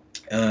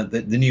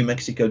the New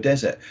Mexico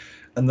desert.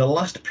 And the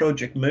last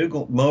Project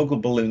Mogul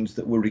balloons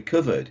that were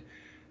recovered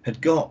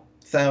had got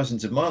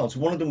thousands of miles.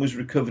 One of them was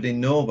recovered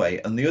in Norway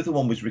and the other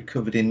one was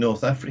recovered in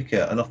North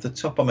Africa. And off the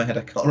top of my head,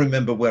 I can't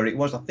remember where it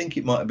was. I think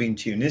it might have been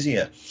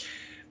Tunisia.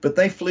 But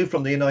they flew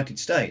from the United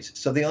States.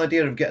 So the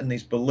idea of getting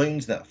these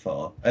balloons that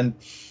far, and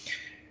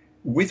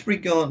with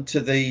regard to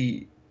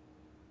the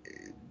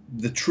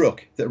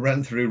truck that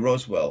ran through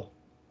Roswell,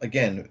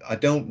 again, I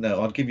don't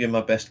know. I'll give you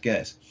my best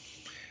guess.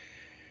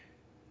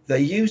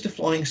 They used a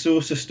flying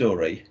saucer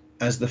story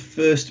as the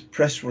first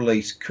press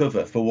release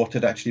cover for what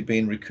had actually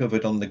been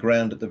recovered on the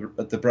ground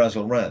at the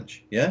Brazil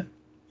Ranch. Yeah.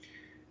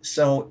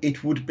 So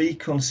it would be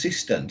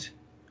consistent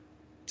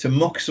to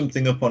mock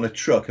something up on a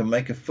truck and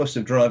make a fuss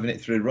of driving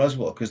it through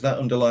Roswell, because that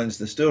underlines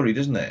the story,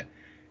 doesn't it?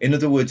 In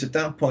other words, at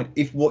that point,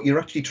 if what you're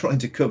actually trying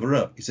to cover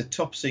up is a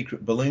top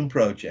secret balloon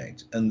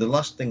project, and the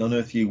last thing on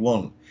earth you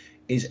want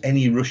is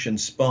any Russian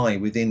spy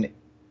within,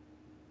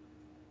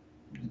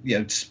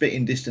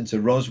 spitting distance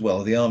of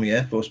Roswell, the Army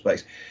Air Force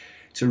Base,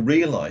 to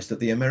realize that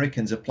the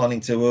Americans are planning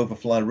to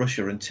overfly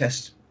Russia and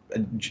test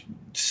and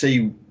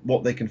see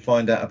what they can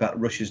find out about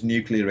Russia's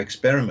nuclear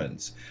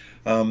experiments.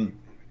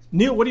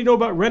 Neil, what do you know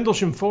about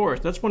Rendlesham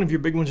Forest? That's one of your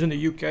big ones in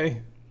the UK.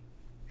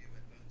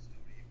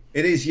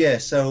 It is, yeah.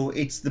 So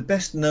it's the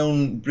best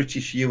known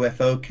British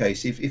UFO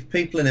case. If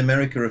people in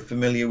America are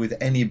familiar with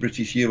any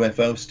British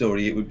UFO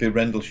story, it would be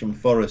Rendlesham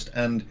Forest.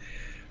 And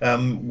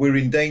we're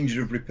in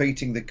danger of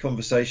repeating the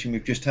conversation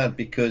we've just had,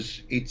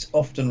 because it's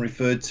often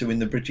referred to in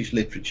the British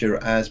literature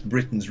as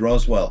Britain's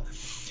Roswell.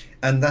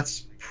 And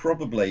that's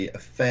probably a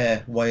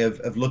fair way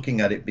of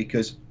looking at it,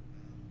 because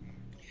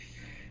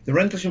the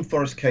Rendlesham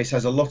Forest case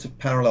has a lot of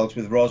parallels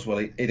with Roswell.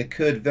 It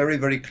occurred very,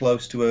 very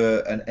close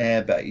to an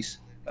air base.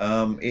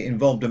 It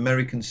involved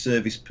American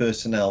service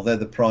personnel. They're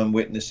the prime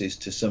witnesses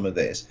to some of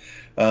this.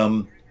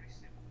 And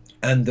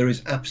there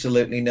is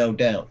absolutely no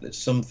doubt that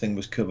something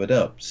was covered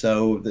up.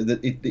 So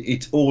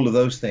it's all of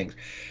those things.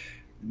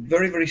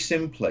 Very, very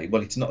simply,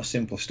 well, it's not a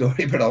simple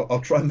story, but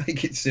I'll try and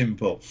make it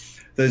simple.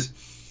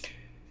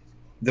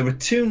 There were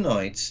 2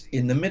 nights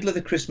in the middle of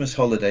the Christmas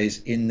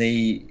holidays in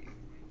the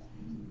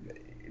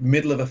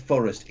middle of a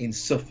forest in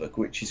Suffolk,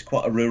 which is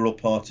quite a rural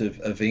part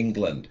of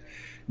England,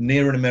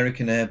 near an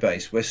American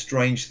airbase, where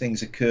strange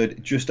things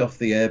occurred just off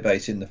the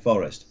airbase in the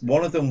forest.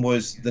 One of them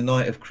was the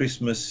night of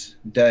Christmas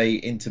Day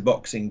into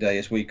Boxing Day,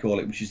 as we call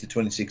it, which is the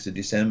 26th of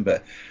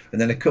December.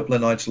 And then a couple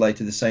of nights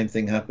later, the same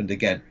thing happened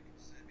again.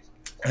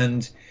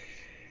 And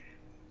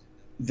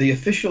the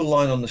official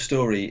line on the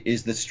story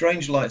is that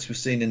strange lights were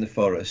seen in the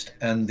forest,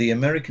 and the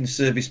American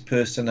service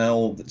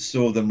personnel that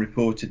saw them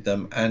reported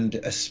them, and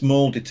a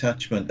small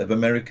detachment of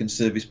American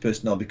service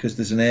personnel, because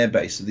there's an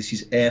airbase, so this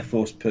is Air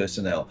Force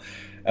personnel,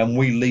 and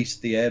we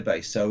leased the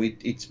airbase, so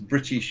it's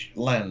British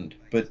land,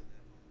 but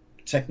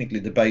technically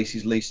the base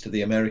is leased to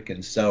the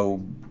Americans.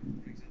 So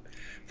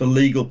for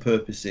legal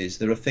purposes,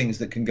 there are things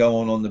that can go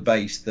on the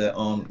base that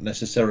aren't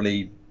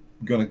necessarily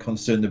going to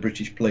concern the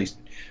British police,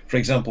 for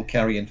example,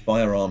 carrying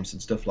firearms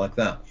and stuff like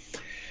that.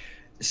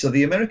 So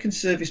the American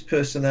service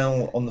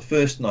personnel on the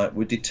first night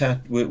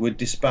were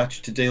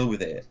dispatched to deal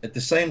with it at the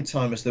same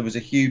time as there was a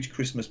huge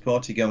Christmas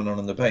party going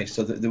on the base,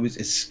 so that there was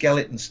a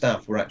skeleton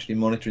staff were actually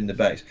monitoring the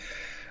base.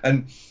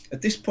 And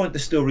at this point the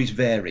stories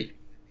vary,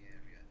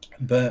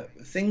 but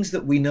things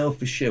that we know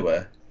for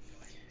sure,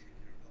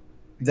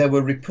 there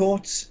were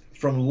reports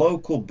from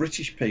local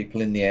British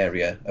people in the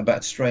area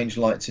about strange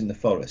lights in the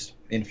forest.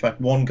 In fact,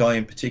 one guy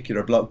in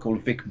particular, a bloke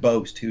called Vic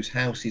Boast, whose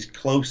house is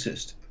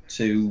closest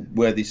to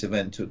where this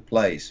event took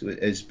place,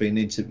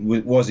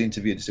 was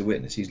interviewed as a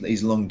witness.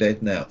 He's long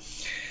dead now.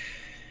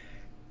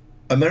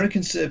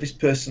 American service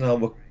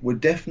personnel were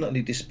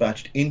definitely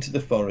dispatched into the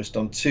forest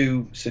on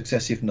 2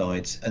 successive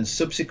nights, and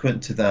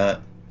subsequent to that,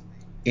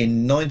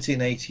 in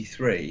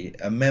 1983,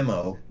 a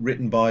memo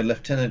written by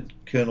Lieutenant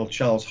Colonel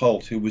Charles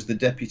Holt, who was the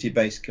deputy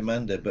base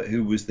commander, but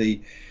who was the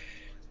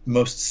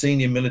most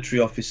senior military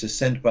officer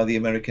sent by the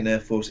American Air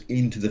Force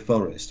into the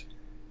forest,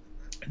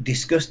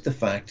 discussed the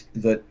fact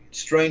that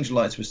strange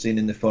lights were seen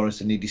in the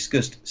forest, and he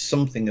discussed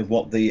something of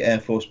what the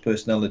Air Force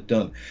personnel had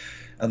done.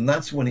 And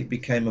that's when it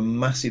became a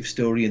massive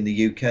story in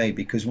the UK,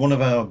 because one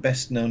of our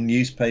best known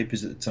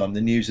newspapers at the time, the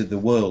News of the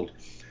World,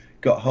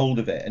 got hold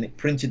of it, and it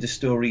printed a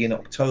story in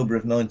October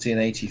of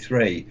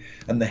 1983,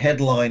 and the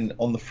headline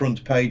on the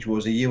front page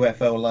was "A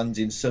UFO lands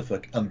in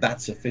Suffolk, and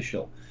that's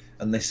official."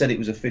 And they said it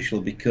was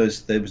official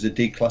because there was a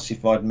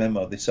declassified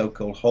memo, the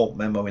so-called Holt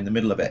memo, in the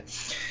middle of it.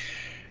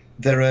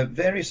 There are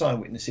various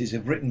eyewitnesses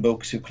who've written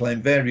books who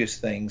claim various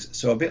things.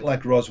 So a bit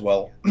like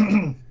Roswell,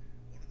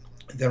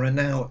 there are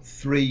now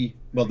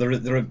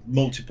there are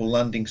multiple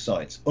landing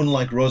sites.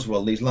 Unlike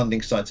Roswell, these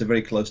landing sites are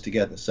very close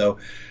together. So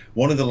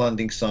one of the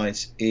landing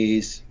sites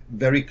is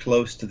very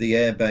close to the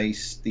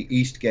airbase, the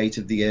east gate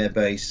of the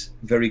airbase,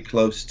 very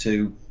close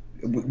to,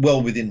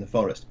 well within the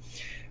forest.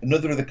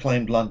 Another of the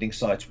claimed landing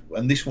sites,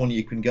 and this one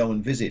you can go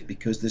and visit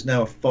because there's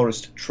now a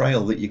forest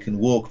trail that you can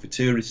walk for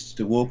tourists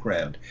to walk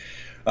around,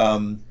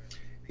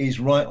 is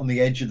right on the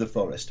edge of the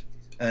forest.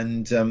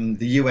 And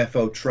the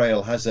UFO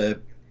trail has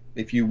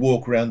if you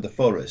walk around the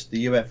forest,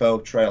 the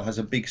UFO trail has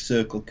a big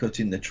circle cut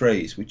in the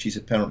trees, which is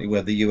apparently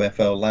where the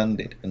UFO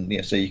landed.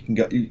 And so you can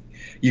go,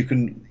 you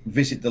can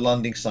visit the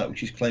landing site,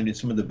 which is claimed in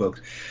some of the books.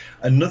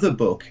 Another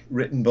book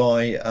written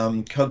by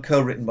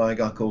co-written by a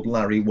guy called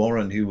Larry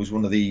Warren, who was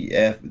one of the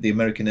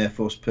American Air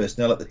Force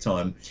personnel at the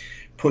time,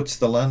 puts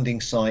the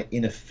landing site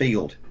in a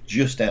field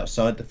just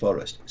outside the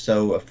forest.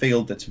 So a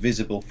field that's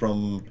visible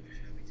from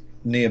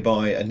a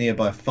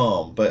nearby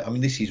farm. But I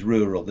mean, this is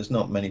rural. There's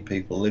not many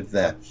people live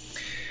there.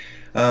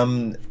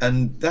 And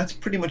that's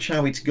pretty much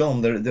how it's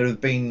gone. There have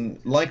been,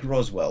 like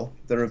Roswell,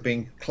 there have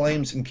been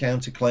claims and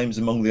counterclaims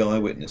among the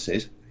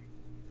eyewitnesses.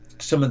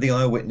 Some of the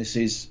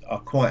eyewitnesses are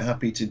quite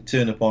happy to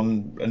turn up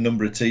on a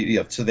number of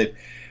TV. So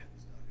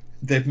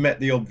they've met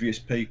the obvious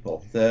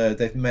people.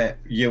 They've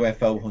met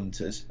UFO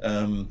hunters.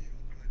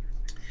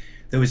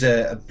 There was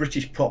a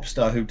British pop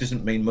star who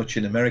doesn't mean much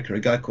in America, a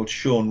guy called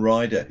Sean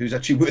Ryder, who's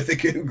actually worth a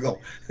Google.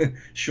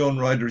 Sean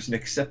Ryder is an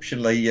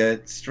exceptionally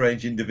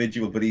strange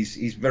individual, but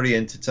he's very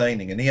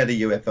entertaining. And he had a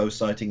UFO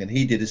sighting, and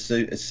he did a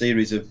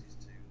series of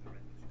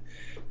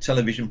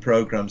television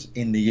programs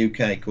in the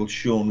UK called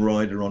Sean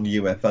Ryder on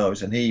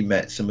UFOs, and he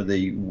met some of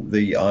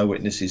the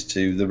eyewitnesses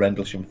to the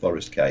Rendlesham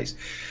Forest case.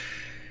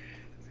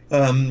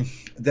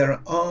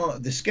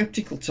 The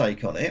skeptical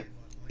take on it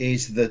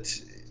is that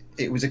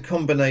it was a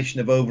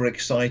combination of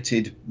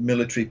overexcited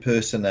military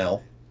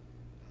personnel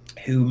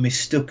who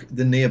mistook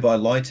the nearby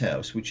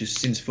lighthouse, which has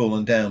since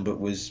fallen down but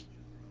was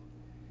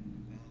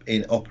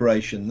in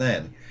operation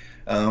then.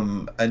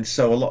 And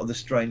so a lot of the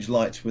strange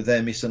lights were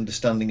their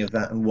misunderstanding of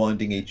that and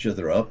winding each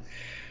other up.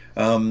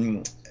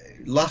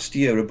 Last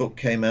year, a book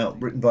came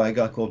out written by a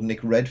guy called Nick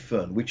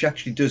Redfern, which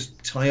actually does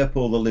tie up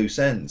all the loose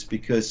ends,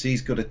 because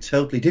he's got a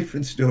totally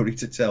different story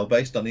to tell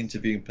based on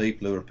interviewing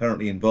people who are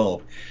apparently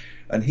involved.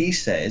 And he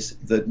says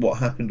that what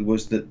happened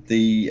was that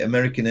the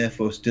American Air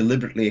Force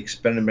deliberately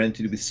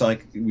experimented with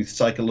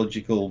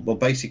psychological, well,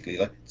 basically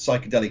like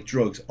psychedelic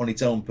drugs on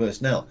its own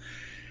personnel.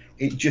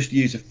 It just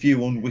used a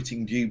few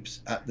unwitting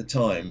dupes at the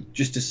time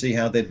just to see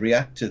how they'd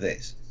react to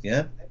this.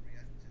 Yeah,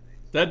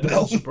 that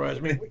doesn't surprise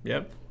me.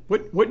 Yep.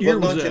 What year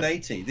was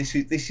 1980.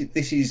 That?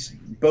 This is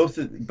both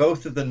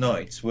of the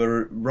nights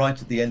were right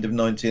at the end of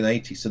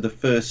 1980. So the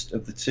first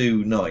of the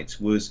 2 nights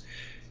was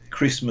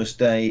Christmas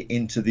Day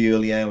into the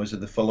early hours of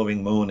the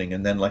following morning,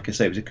 and then, like I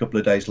say, it was a couple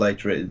of days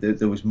later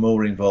there was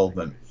more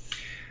involvement.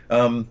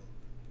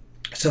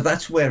 So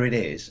that's where it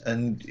is.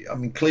 And I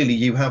mean, clearly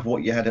you have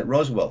what you had at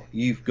Roswell.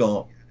 You've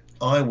got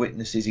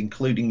eyewitnesses,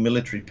 including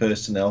military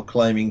personnel,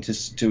 claiming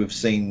to have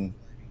seen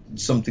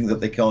something that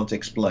they can't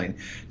explain,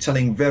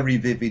 telling very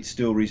vivid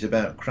stories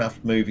about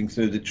craft moving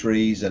through the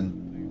trees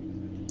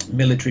and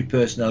military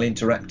personnel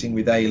interacting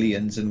with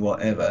aliens and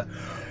whatever.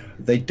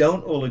 They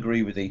don't all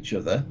agree with each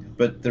other,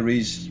 but there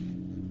is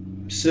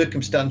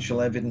circumstantial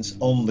evidence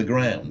on the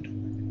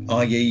ground,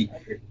 i.e.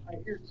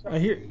 I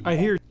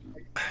hear.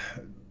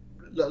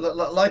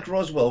 Like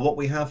Roswell, what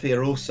we have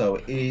here also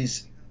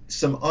is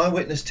some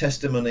eyewitness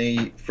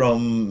testimony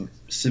from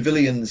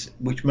civilians,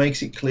 which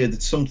makes it clear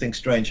that something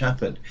strange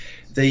happened.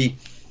 The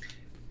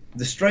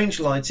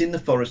strange lights in the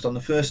forest on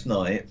the first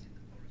night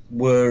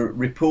were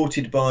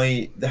reported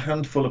by the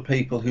handful of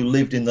people who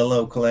lived in the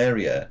local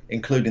area,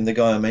 including the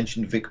guy I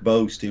mentioned, Vic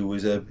Boast, who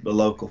was a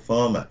local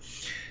farmer.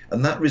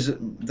 And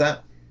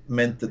that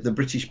meant that the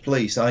British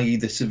police, i.e.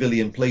 the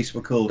civilian police,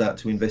 were called out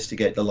to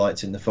investigate the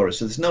lights in the forest.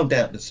 So there's no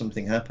doubt that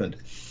something happened.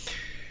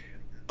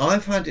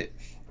 I've had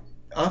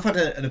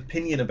an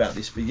opinion about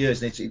this for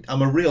years, and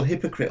I'm a real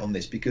hypocrite on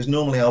this, because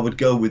normally I would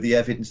go with the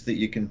evidence that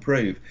you can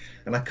prove,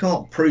 and I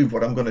can't prove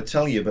what I'm going to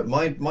tell you. But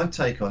my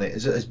take on it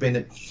has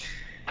been,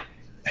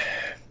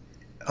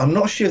 I'm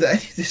not sure that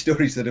any of the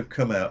stories that have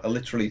come out are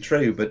literally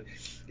true, but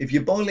if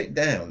you boil it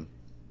down,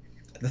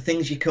 the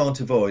things you can't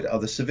avoid are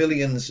the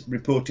civilians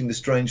reporting the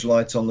strange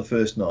lights on the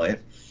first night.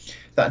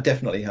 That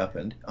definitely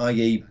happened,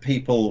 i.e.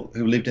 people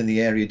who lived in the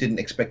area didn't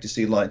expect to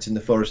see lights in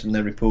the forest and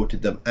they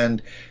reported them,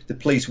 and the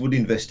police would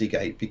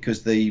investigate,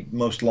 because the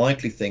most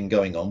likely thing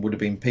going on would have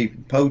been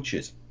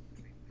poachers,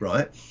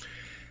 right?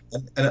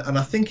 And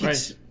I think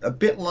it's a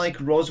bit like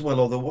Roswell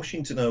or the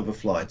Washington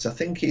overflights. I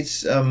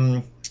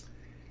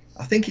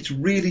think it's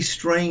really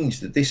strange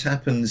that this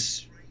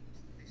happens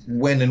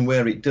when and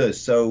where it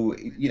does. So,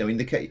 you know, in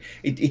the case,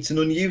 it's an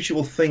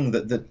unusual thing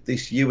that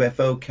this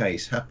UFO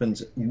case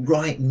happens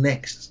right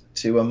next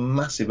to a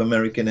massive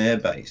American air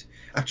base.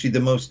 Actually,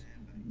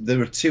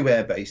 there are two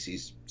air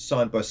bases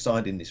side by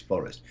side in this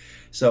forest.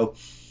 So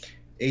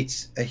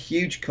it's a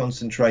huge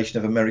concentration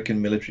of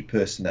American military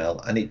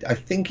personnel, and I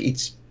think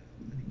it's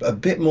a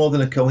bit more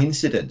than a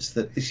coincidence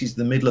that this is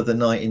the middle of the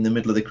night in the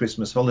middle of the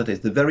Christmas holidays,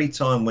 the very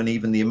time when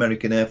even the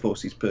American Air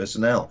Force's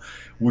personnel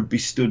would be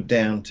stood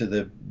down to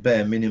the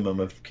bare minimum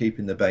of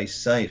keeping the base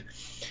safe.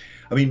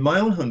 I mean, my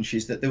own hunch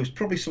is that there was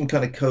probably some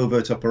kind of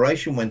covert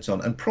operation went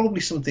on, and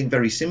probably something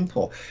very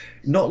simple.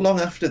 Not long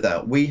after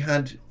that, we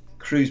had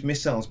cruise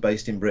missiles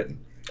based in Britain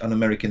on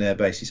American air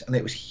bases, and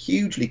it was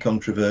hugely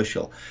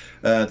controversial.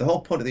 The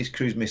whole point of these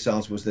cruise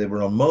missiles was they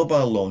were on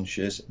mobile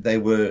launchers. They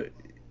were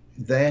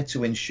there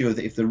to ensure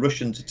that if the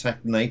Russians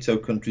attacked NATO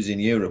countries in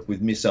Europe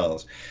with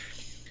missiles,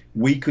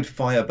 we could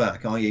fire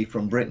back, i.e.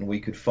 from Britain,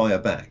 we could fire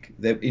back.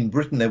 In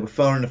Britain, they were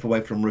far enough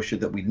away from Russia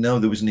that we'd know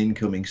there was an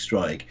incoming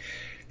strike.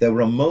 They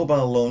were on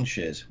mobile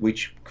launchers,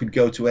 which could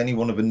go to any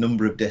one of a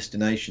number of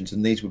destinations,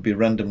 and these would be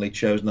randomly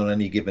chosen on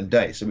any given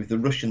day. So if the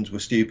Russians were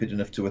stupid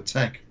enough to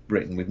attack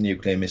Britain with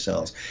nuclear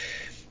missiles,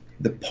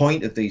 the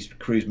point of these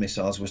cruise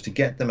missiles was to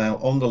get them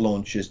out on the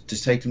launchers, to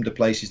take them to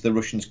places the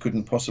Russians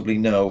couldn't possibly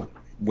know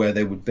where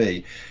they would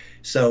be.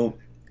 So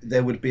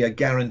there would be a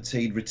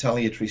guaranteed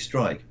retaliatory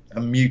strike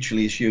and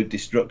mutually assured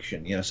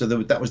destruction. You know, so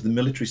that was the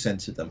military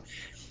sense of them.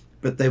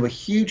 But they were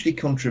hugely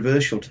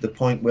controversial to the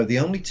point where the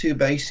only two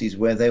bases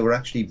where they were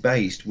actually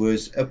based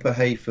was Upper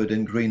Hayford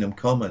and Greenham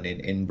Common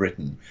in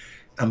Britain.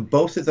 And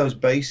both of those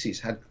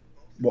bases had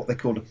what they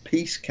called a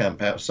peace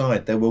camp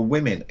outside. There were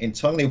women,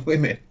 entirely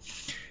women,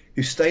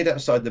 who stayed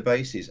outside the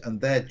bases,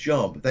 and their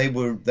job, they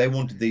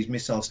wanted these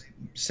missiles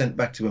sent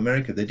back to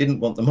America. They didn't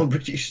want them on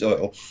British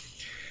soil.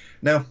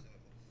 Now,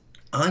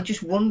 I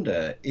just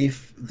wonder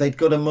if they'd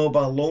got a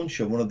mobile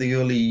launcher, one of the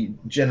early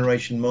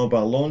generation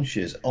mobile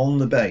launchers, on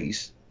the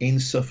base in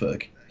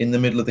Suffolk in the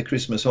middle of the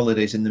Christmas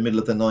holidays, in the middle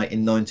of the night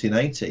in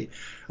 1980,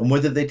 and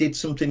whether they did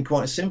something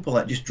quite simple,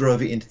 like just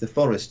drove it into the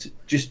forest,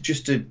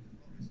 just to,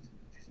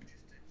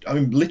 I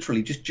mean,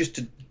 literally just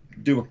to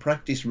do a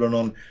practice run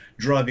on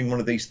driving one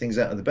of these things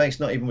out of the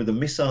base, not even with a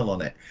missile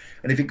on it.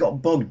 And if it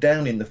got bogged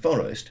down in the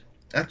forest,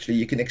 actually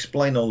you can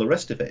explain all the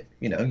rest of it.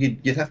 You know,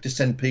 you'd have to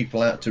send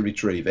people out to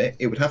retrieve it.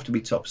 It would have to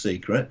be top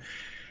secret.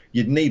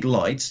 You'd need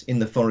lights in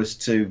the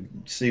forest to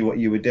see what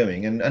you were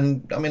doing, and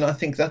I mean, I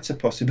think that's a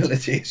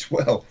possibility as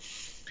well.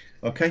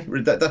 Okay,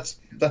 that's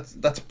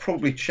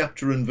probably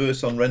chapter and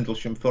verse on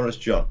Rendlesham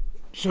Forest, John.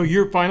 So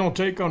your final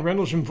take on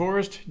Rendlesham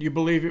Forest? Do you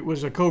believe it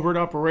was a covert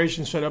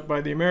operation set up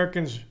by the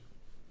Americans?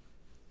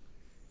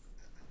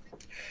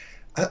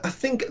 I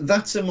think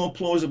that's a more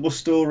plausible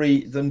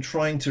story than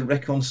trying to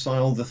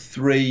reconcile the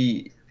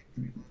three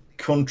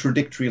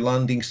contradictory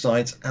landing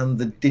sites and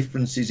the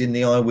differences in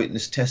the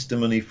eyewitness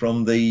testimony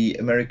from the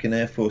American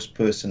Air Force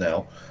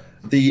personnel.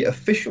 The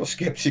official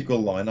skeptical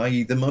line,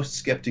 i.e. the most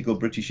skeptical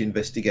British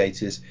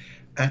investigators,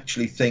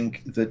 actually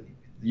think that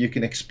you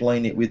can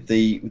explain it with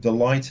the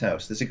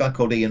lighthouse. There's a guy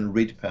called Ian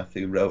Ridpath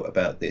who wrote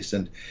about this,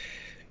 and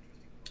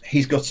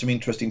he's got some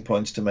interesting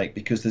points to make,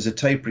 because there's a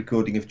tape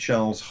recording of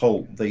Charles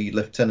Holt, the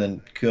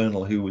lieutenant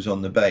colonel who was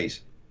on the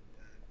base,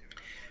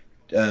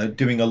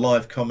 doing a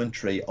live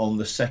commentary on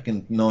the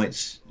second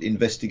night's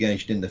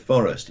investigation in the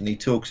forest, and he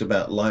talks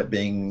about light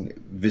being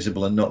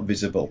visible and not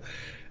visible,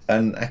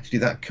 and actually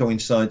that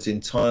coincides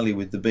entirely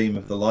with the beam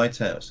of the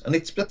lighthouse. And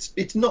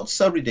it's not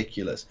so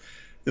ridiculous.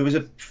 There was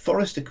a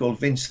forester called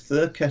Vince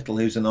Thurkettle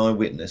who's an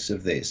eyewitness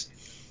of this,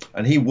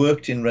 and he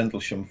worked in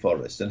Rendlesham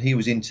Forest, and he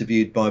was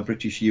interviewed by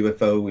British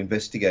UFO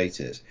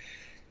investigators,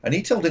 and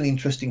he told an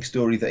interesting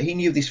story that he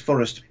knew this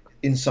forest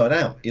inside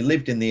out. He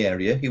lived in the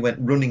area. He went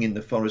running in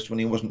the forest when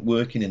he wasn't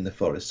working in the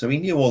forest, so he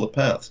knew all the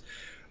paths.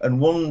 And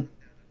one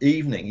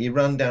evening he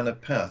ran down a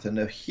path, and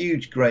a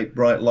huge great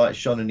bright light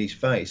shone in his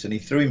face, and he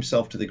threw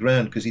himself to the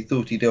ground because he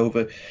thought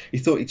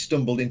he'd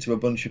stumbled into a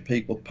bunch of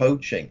people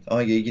poaching,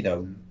 i.e., you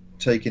know,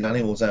 taking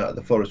animals out of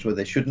the forest where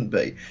they shouldn't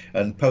be,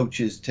 and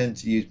poachers tend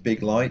to use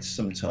big lights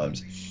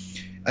sometimes.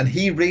 And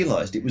he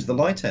realized it was the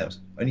lighthouse,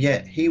 and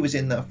yet he was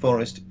in that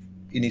forest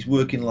in his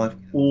working life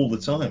all the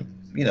time,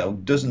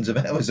 dozens of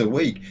hours a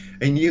week.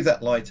 He knew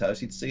that lighthouse,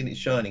 he'd seen it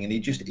shining, and he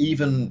just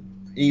even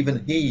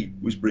he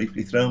was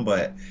briefly thrown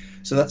by it.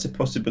 So that's a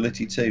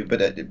possibility too.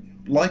 But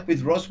like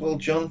with Roswell,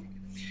 John,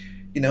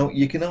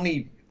 you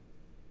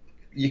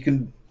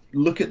can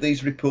look at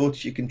these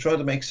reports, you can try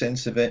to make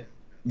sense of it.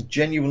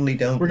 Genuinely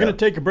don't. We're going to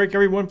take a break,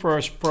 everyone,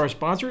 for our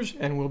sponsors,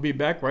 and we'll be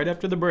back right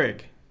after the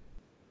break.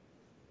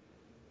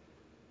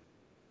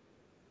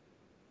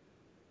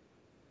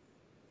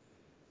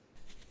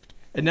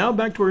 And now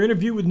back to our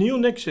interview with Neil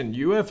NIXON,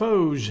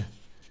 UFOs.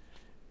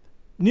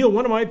 Neil,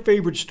 one of my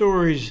favorite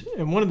stories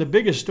and one of the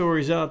biggest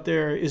stories out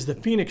there is the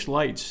Phoenix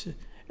Lights.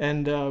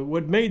 And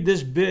what made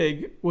this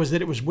big was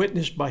that it was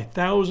witnessed by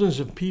thousands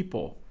of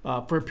people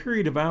for a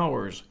period of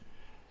hours.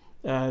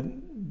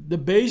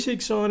 The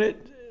basics on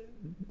it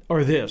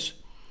are this.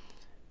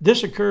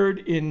 This occurred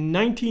in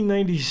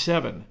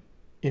 1997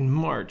 in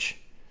March.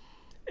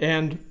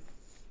 And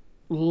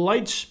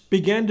lights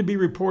began to be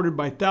reported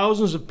by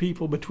thousands of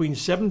people between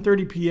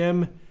 7:30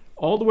 p.m.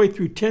 all the way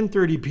through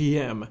 10:30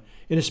 p.m.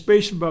 in a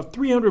space of about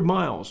 300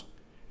 miles.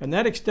 And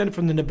that extended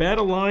from the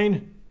Nevada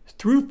line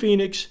through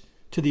Phoenix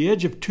to the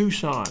edge of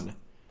Tucson.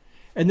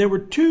 And there were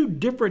two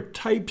different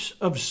types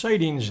of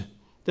sightings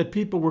that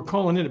people were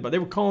calling in about. They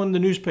were calling the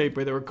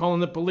newspaper, they were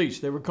calling the police,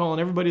 they were calling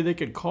everybody they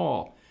could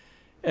call.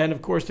 And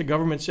of course the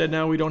government said,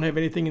 no, we don't have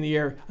anything in the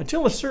air,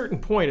 until a certain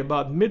point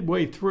about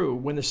midway through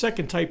when the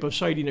second type of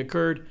sighting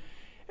occurred.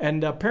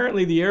 And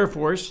apparently the Air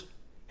Force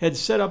had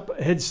sent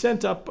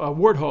up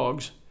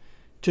warthogs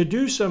to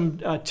do some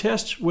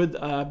tests with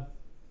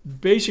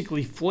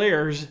basically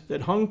flares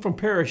that hung from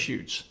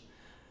parachutes.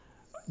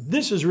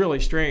 This is really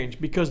strange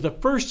because the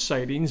first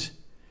sightings,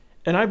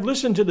 and I've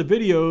listened to the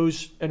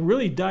videos and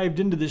really dived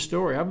into this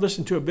story. I've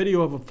listened to a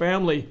video of a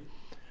family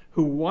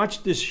who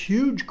watched this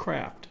huge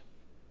craft,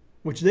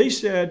 which they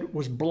said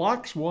was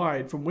blocks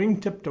wide from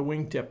wingtip to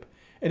wingtip,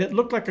 and it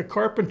looked like a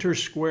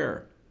carpenter's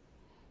square.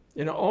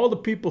 And all the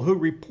people who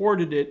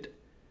reported it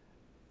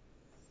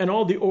and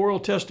all the oral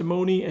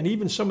testimony and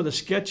even some of the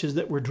sketches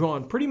that were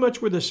drawn pretty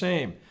much were the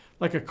same,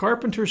 like a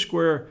carpenter's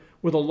square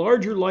with a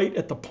larger light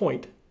at the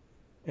point,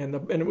 and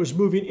it was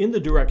moving in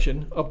the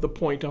direction of the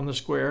point on the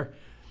square,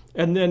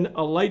 and then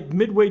a light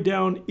midway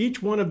down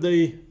each one of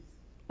the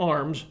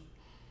arms,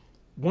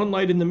 one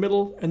light in the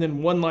middle, and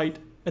then one light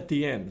at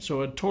the end.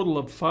 So a total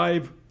of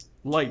 5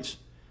 lights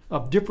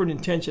of different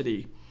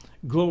intensity,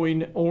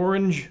 glowing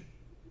orange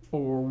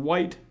or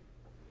white,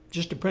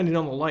 just depending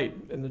on the light,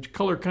 and the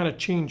color kind of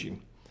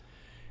changing.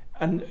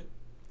 And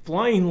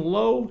flying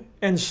low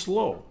and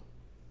slow,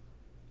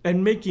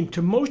 and making,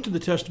 to most of the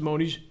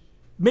testimonies,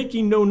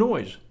 making no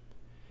noise.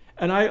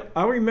 And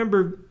I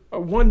remember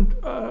one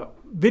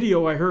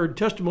video I heard,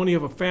 testimony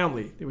of a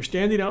family. They were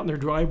standing out in their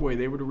driveway.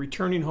 They were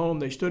returning home.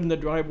 They stood in the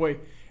driveway,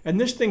 and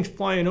this thing's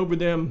flying over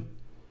them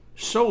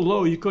so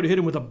low you could have hit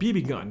them with a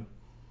BB gun,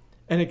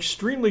 and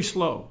extremely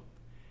slow.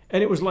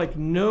 And it was like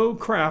no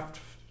craft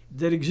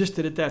that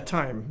existed at that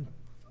time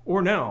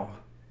or now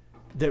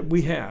that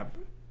we have.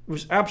 It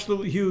was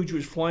absolutely huge. It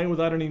was flying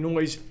without any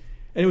noise,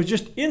 and it was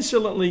just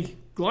insolently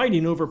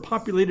gliding over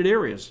populated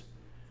areas.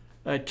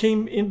 It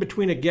came in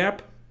between a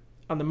gap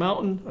on the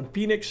mountain on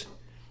Phoenix.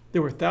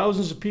 There were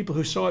thousands of people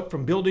who saw it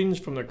from buildings,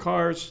 from their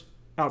cars,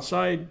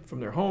 outside,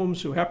 from their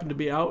homes, who happened to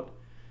be out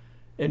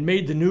and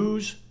made the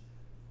news.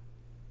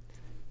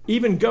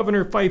 Even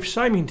Governor Fife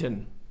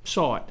Symington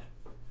saw it.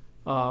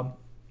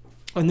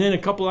 And then a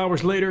couple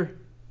hours later,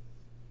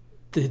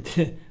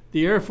 the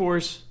Air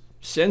Force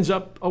sends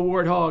up a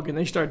warthog, and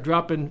they start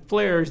dropping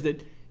flares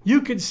that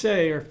you could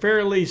say are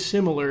fairly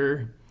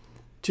similar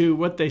to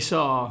what they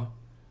saw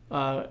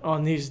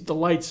on the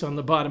lights on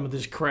the bottom of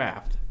this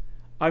craft.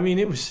 I mean,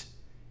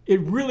 it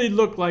really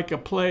looked like a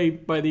play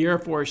by the Air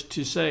Force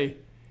to say,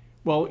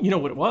 well, you know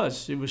what it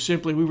was? It was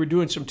simply we were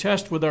doing some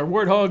tests with our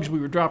warthogs, we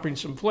were dropping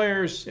some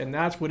flares, and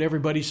that's what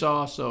everybody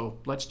saw, so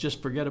let's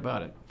just forget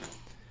about it.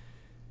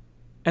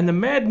 And the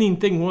maddening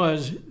thing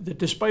was that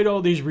despite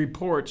all these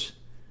reports,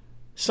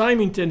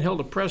 Symington held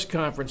a press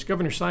conference.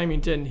 Governor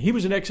Symington, he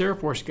was an ex-Air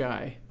Force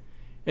guy,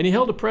 and he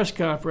held a press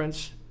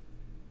conference,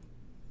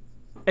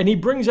 and he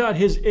brings out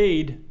his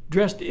aide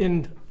dressed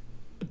in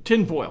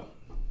tinfoil.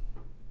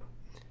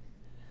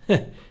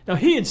 Now,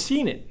 he had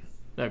seen it,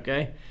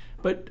 okay?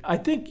 But I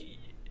think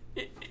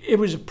it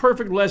was a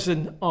perfect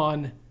lesson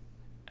on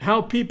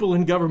how people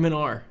in government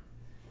are.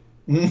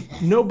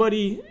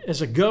 Nobody,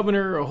 as a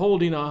governor or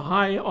holding a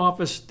high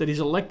office that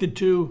he's elected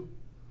to,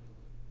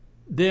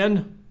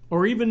 then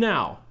or even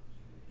now,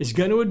 is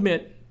going to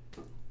admit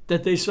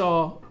that they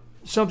saw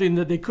something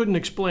that they couldn't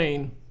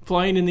explain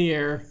flying in the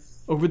air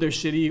over their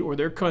city or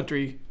their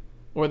country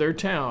or their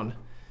town.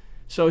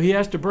 So he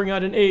has to bring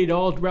out an aide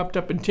all wrapped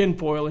up in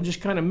tinfoil and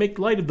just kind of make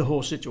light of the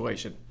whole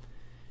situation.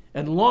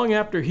 And long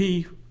after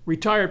he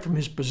retired from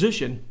his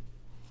position,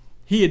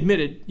 he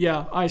admitted,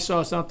 yeah, I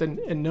saw something,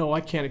 and no,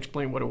 I can't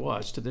explain what it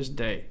was to this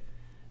day.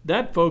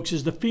 That, folks,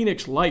 is the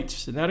Phoenix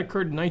Lights, and that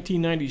occurred in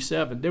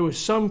 1997. There was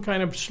some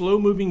kind of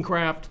slow-moving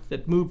craft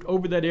that moved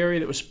over that area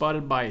that was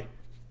spotted by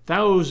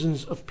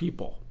thousands of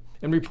people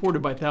and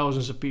reported by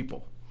thousands of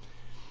people.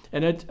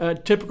 And a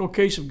typical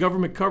case of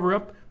government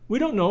cover-up, we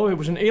don't know if it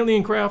was an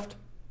alien craft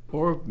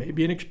or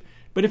maybe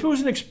but if it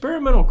was an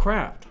experimental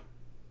craft,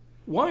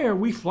 why are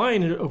we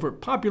flying it over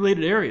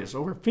populated areas,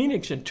 over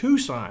Phoenix and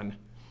Tucson,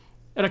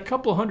 at a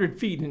couple hundred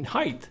feet in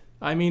height?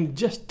 I mean, it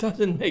just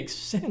doesn't make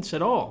sense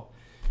at all.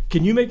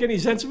 Can you make any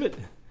sense of it?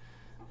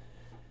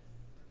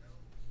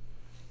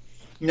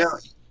 No,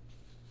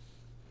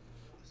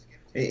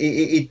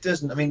 it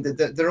doesn't. I mean,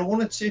 there are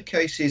one or two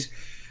cases.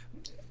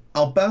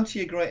 I'll bow to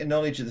your greater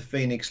knowledge of the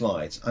Phoenix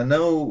Lights. I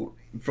know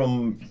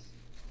from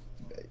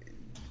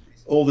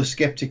all the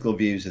skeptical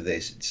views of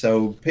this.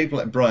 So people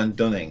like Brian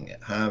Dunning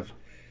have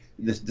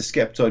the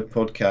Skeptoid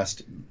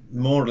podcast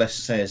more or less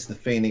says the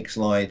Phoenix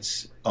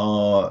Lights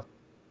are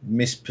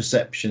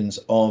misperceptions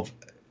of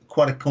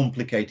quite a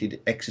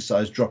complicated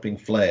exercise dropping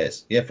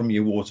flares, from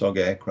your Warthog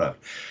aircraft,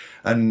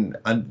 and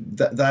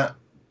that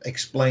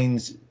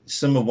explains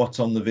some of what's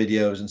on the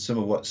videos and some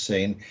of what's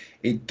seen.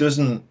 It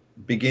doesn't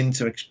begin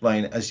to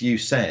explain, as you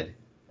said,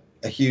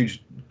 a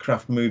huge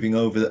craft moving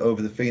over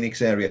the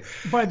Phoenix area.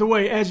 By the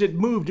way, as it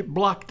moved, it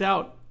blocked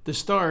out the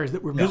stars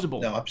that were visible.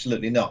 No,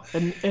 absolutely not.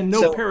 And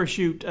no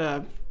parachute,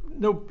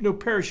 no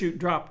parachute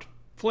dropped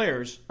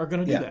flares are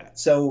going to do that.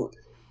 So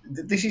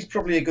this is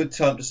probably a good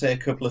time to say a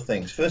couple of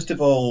things. First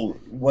of all,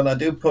 when I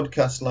do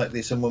podcasts like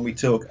this and when we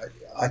talk,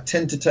 I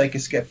tend to take a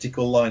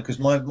skeptical line, because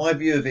my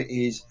view of it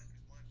is,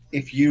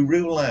 if you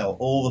rule out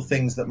all the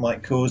things that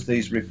might cause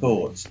these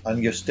reports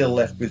and you're still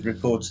left with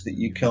reports that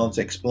you can't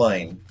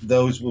explain,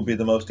 those will be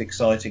the most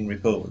exciting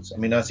reports. I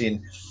mean, as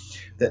in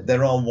that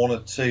there are one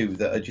or two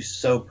that are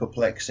just so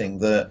perplexing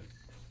that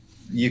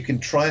you can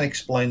try and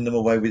explain them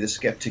away with a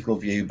skeptical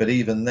view, but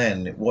even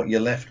then what you're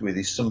left with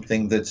is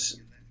something that's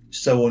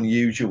so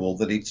unusual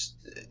that it's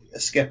a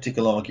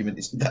skeptical argument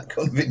isn't that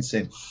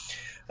convincing.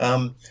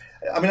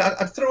 I mean,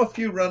 I'd throw a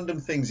few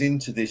random things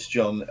into this,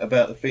 John,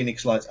 about the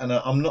Phoenix Lights, and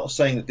I'm not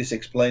saying that this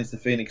explains the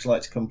Phoenix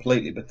Lights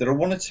completely, but there are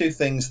one or two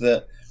things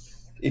that,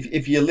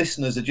 if your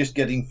listeners are just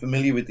getting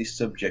familiar with this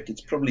subject,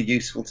 it's probably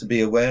useful to be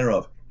aware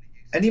of.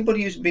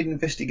 Anybody who's been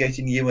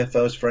investigating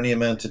UFOs for any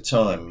amount of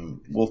time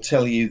will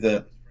tell you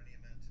that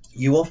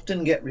you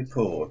often get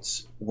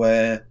reports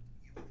where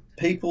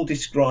people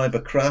describe a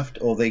craft,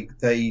 or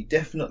they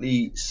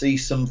definitely see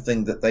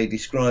something that they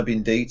describe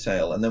in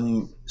detail, and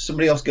then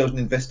somebody else goes and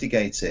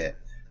investigates it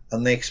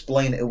and they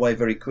explain it away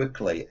very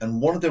quickly.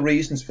 And one of the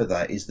reasons for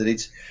that is that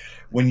it's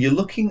when you're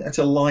looking at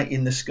a light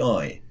in the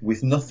sky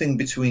with nothing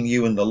between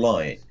you and the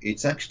light,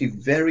 it's actually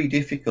very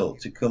difficult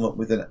to come up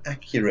with an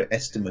accurate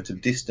estimate of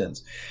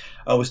distance.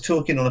 I was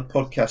talking on a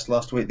podcast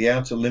last week, the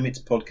Outer Limits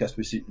podcast,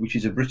 which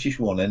is a British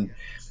one, and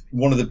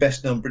one of the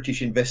best known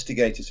British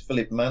investigators,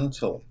 Philip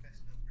Mantle,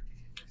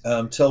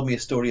 told me a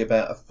story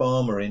about a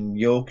farmer in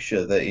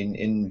Yorkshire, that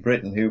in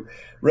Britain, who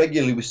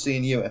regularly was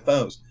seeing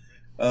UFOs.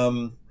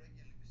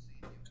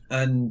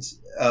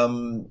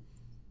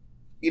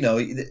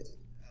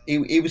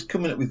 He was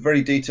coming up with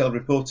very detailed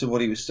reports of what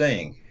he was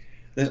seeing.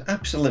 There's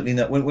absolutely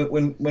no...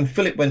 When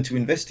Philip went to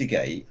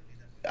investigate,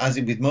 as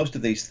with most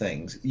of these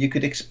things, you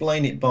could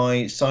explain it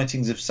by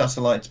sightings of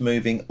satellites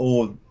moving,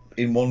 or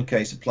in one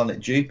case, a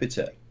planet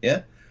Jupiter,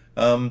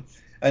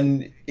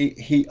 and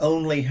he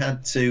only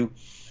had to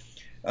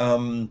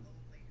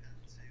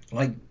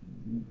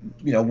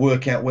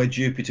work out where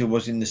Jupiter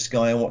was in the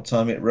sky and what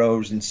time it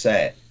rose and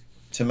set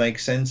to make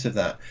sense of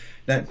that.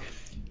 Now,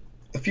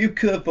 a few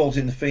curveballs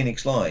in the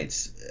Phoenix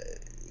Lights.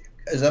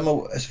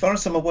 As far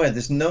as I'm aware,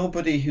 there's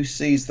nobody who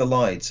sees the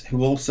lights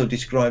who also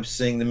describes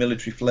seeing the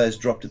military flares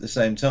dropped at the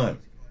same time.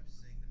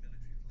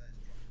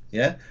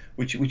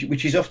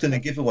 Which is often a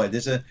giveaway.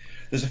 There's a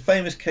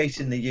famous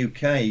case in the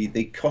UK,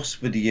 the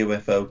Cosford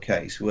UFO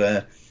case,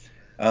 where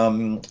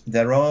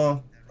there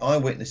are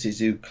eyewitnesses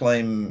who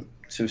claim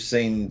to have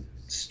seen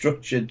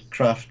structured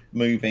craft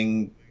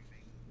moving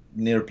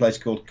near a place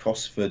called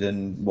Cosford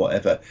and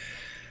whatever.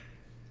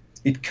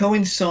 It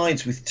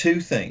coincides with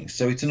two things,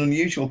 so it's an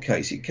unusual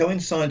case. It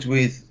coincides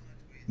with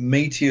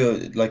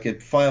meteor, like a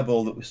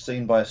fireball that was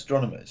seen by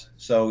astronomers,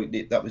 so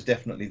that was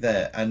definitely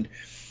there, and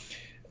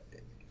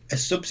a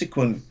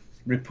subsequent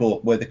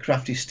report where the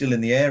craft is still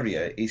in the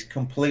area is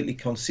completely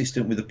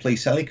consistent with a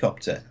police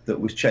helicopter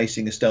that was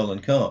chasing a stolen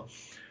car.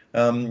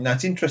 Now,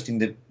 it's interesting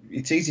that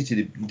it's easy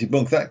to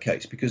debunk that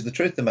case, because the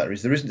truth of the matter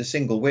is there isn't a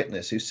single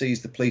witness who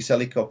sees the police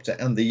helicopter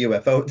and the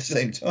UFO at the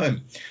same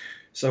time.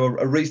 So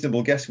a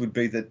reasonable guess would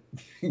be that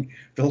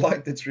the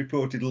light that's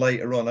reported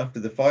later on after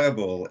the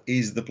fireball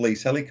is the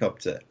police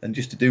helicopter, and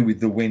just to do with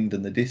the wind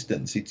and the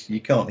distance, you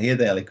can't hear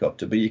the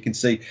helicopter, but you can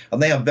see,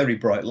 and they have very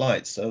bright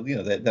lights, so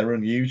they're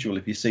unusual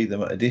if you see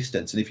them at a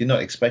distance, and if you're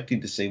not expecting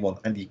to see one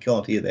and you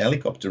can't hear the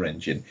helicopter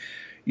engine,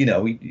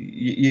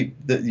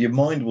 your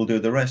mind will do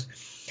the rest.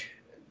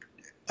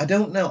 I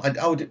don't know.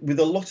 I would, with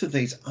a lot of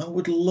these, I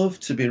would love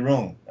to be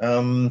wrong.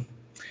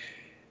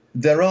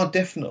 There are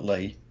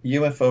definitely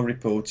UFO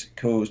reports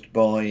caused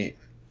by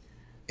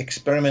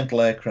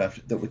experimental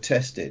aircraft that were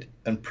tested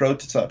and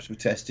prototypes were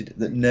tested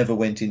that never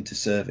went into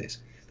service.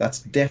 That's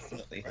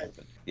definitely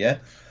happened. Yeah.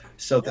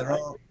 So there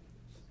are.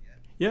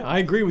 Yeah, I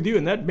agree with you,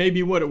 and that may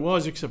be what it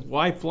was. Except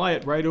why fly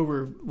it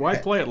Why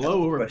fly it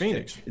low over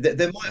Phoenix?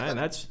 There might. And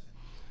that's.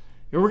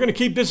 If we're going to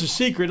keep this a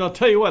secret, I'll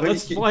tell you what.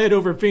 Let's fly it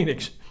over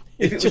Phoenix.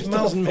 If it was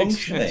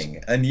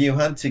malfunctioning and you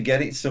had to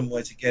get it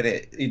somewhere to get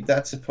it,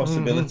 that's a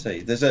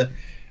possibility.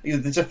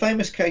 Mm-hmm. There's a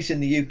famous case in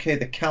the UK,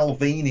 the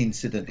Calvine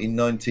incident in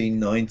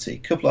 1990. A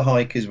couple of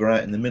hikers were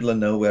out in the middle of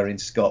nowhere in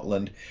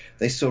Scotland.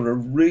 They saw a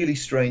really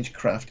strange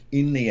craft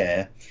in the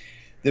air.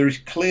 There is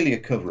clearly a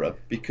cover-up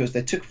because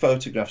they took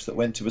photographs that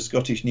went to a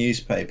Scottish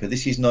newspaper.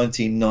 This is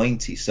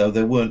 1990, so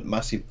there weren't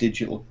massive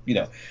digital,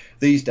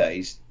 these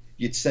days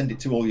you'd send it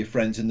to all your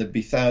friends and there'd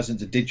be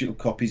thousands of digital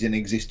copies in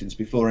existence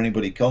before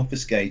anybody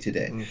confiscated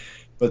it. Mm.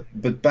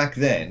 But back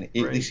then,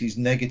 this is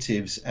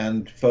negatives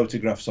and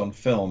photographs on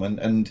film,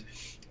 and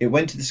it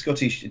went to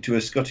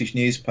a Scottish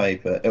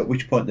newspaper, at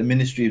which point the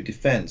Ministry of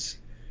Defence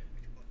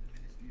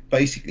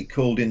basically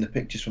called in the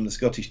pictures from the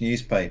Scottish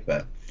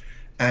newspaper,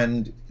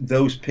 and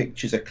those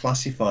pictures are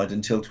classified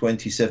until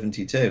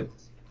 2072.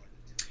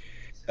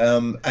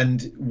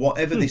 And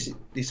whatever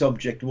this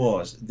object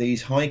was,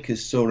 these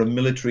hikers saw a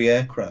military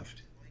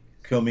aircraft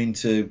come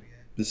into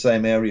the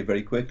same area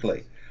very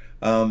quickly.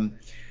 I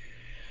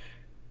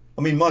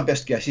mean, my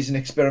best guess is an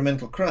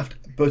experimental craft,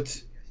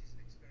 but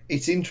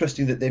it's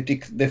interesting that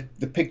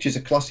the pictures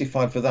are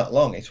classified for that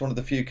long. It's one of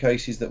the few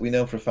cases that we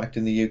know for a fact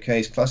in the UK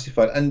is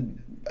classified.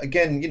 And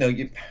again,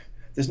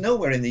 there's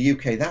nowhere in the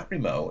UK that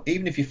remote.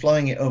 Even if you're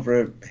flying it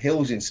over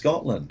hills in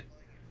Scotland,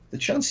 the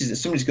chances that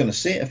somebody's going to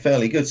see it are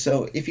fairly good.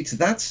 So if it's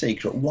that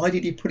secret, why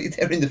did you put it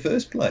there in the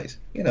first place?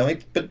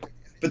 But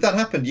that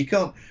happened. You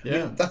can't. Yeah. I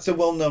mean, that's a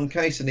well-known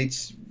case, and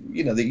it's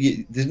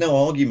there's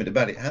no argument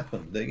about it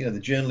happened. The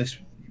journalists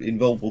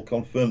involved will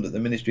confirm that the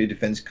Ministry of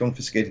Defence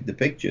confiscated the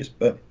pictures.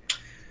 But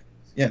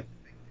yeah.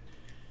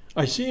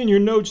 I see in your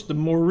notes the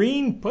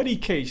Maureen Putty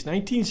case,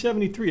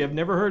 1973. I've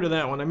never heard of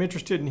that one. I'm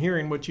interested in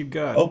hearing what you've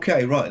got.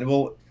 Okay, right.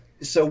 Well,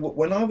 so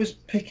when I was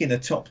picking a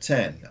top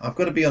 10, I've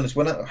got to be honest,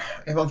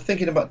 if I'm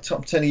thinking about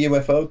top 10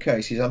 UFO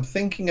cases, I'm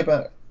thinking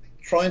about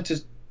trying to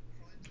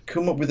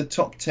come up with a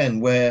top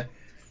 10 where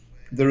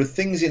there are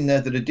things in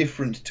there that are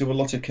different to a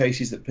lot of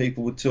cases that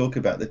people would talk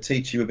about that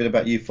teach you a bit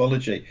about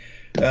ufology.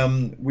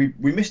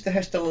 We missed the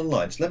Hessdalen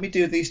Lights. Let me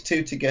do these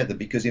two together,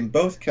 because in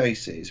both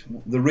cases,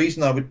 the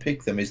reason I would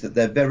pick them is that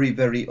they're very,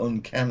 very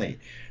uncanny.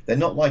 They're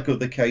not like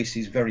other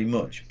cases very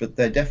much, but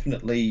they're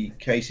definitely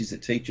cases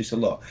that teach us a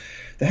lot.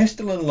 The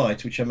Hessdalen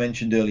Lights, which I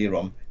mentioned earlier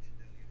on,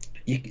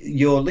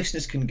 your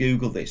listeners can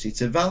Google this.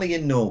 It's a valley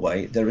in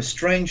Norway. There are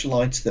strange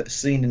lights that are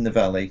seen in the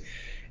valley.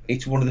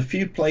 It's one of the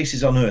few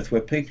places on Earth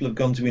where people have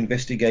gone to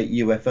investigate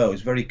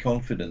UFOs, very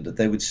confident that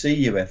they would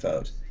see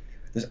UFOs.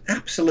 There's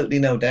absolutely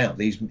no doubt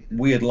these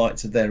weird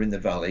lights are there in the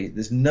valley.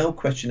 There's no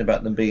question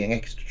about them being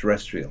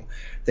extraterrestrial.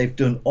 They've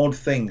done odd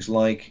things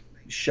like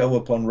show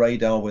up on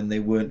radar when they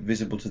weren't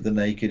visible to the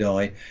naked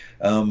eye,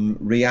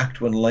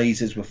 react when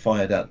lasers were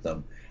fired at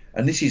them.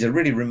 And this is a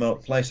really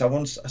remote place.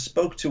 I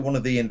spoke to one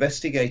of the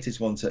investigators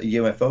once at a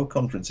UFO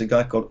conference, a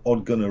guy called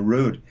Odd Gunnar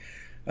Ruud.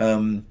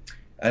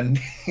 And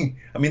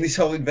I mean, this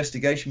whole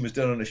investigation was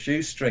done on a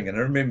shoestring. And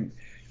I remember,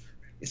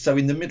 so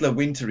in the middle of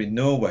winter in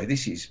Norway,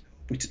 this is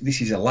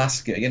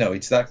Alaska,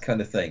 it's that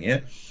kind of thing,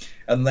 yeah.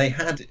 And they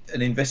had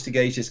an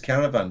investigators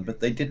caravan, but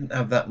they didn't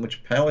have that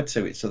much power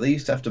to it. So they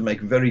used to have to make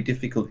very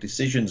difficult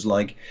decisions,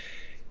 like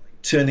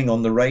turning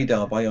on the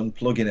radar by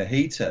unplugging a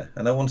heater.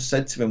 And I once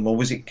said to him, well,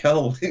 was it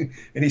cold?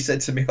 And he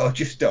said to me, oh,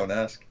 just don't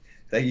ask.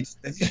 They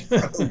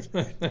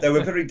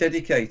were very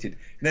dedicated.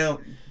 Now,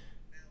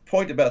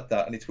 point about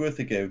that, and it's worth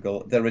a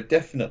Google, there are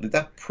definitely,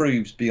 that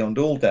proves beyond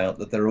all doubt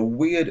that there are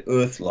weird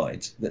Earth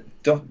lights that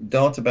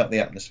dart about the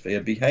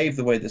atmosphere, behave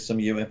the way that some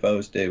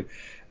UFOs do,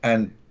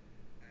 and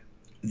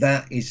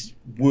that is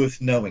worth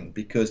knowing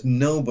because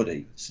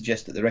nobody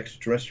suggests that they're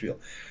extraterrestrial.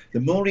 The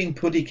Maureen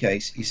Putty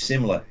case is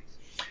similar.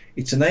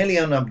 It's an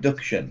alien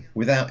abduction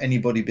without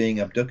anybody being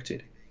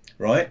abducted,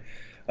 right?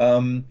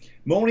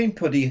 Maureen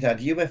Putty had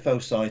UFO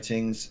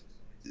sightings.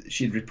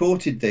 She'd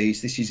reported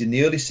these. This is in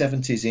the early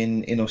 70s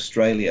in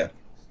Australia.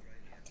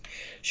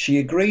 She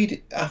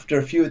agreed, after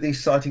a few of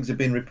these sightings had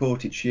been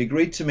reported, she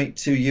agreed to meet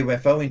two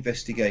UFO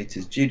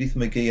investigators, Judith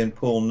McGee and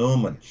Paul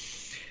Norman.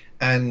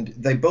 And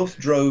they both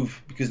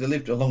drove, because they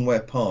lived a long way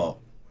apart,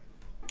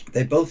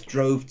 they both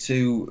drove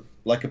to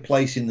like a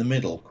place in the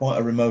middle, quite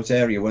a remote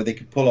area where they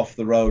could pull off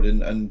the road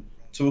and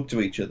talk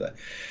to each other.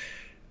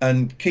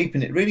 And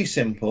keeping it really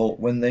simple,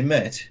 when they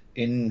met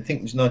in, I think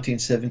it was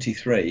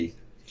 1973,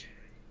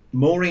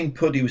 Maureen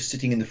Putty was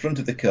sitting in the front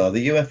of the car.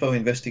 The UFO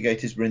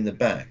investigators were in the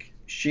back.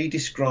 She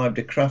described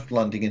a craft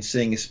landing and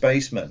seeing a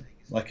spaceman,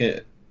 like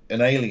an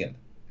alien.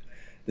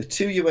 The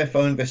two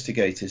UFO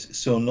investigators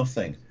saw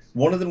nothing.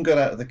 One of them got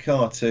out of the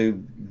car to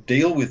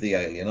deal with the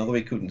alien, although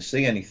he couldn't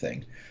see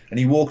anything. And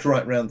he walked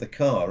right round the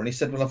car. And he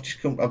said, well,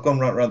 I've gone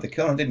right round the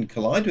car. I didn't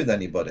collide with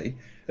anybody.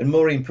 And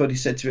Maureen Putty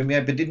said to him,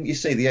 yeah, but didn't you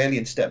see the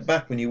alien step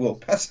back when you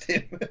walked past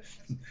him?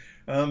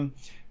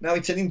 Now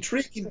it's an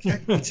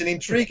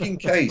intriguing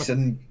case,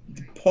 and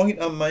the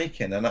point I'm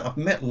making, and I've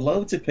met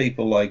loads of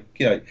people like,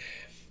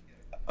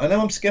 I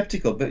know I'm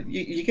skeptical, but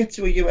you get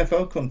to a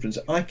UFO conference,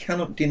 I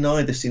cannot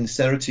deny the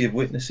sincerity of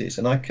witnesses,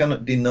 and I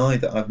cannot deny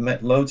that I've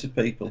met loads of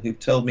people who've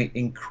told me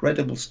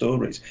incredible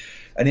stories.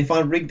 And if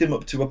I rigged them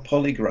up to a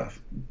polygraph,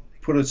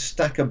 put a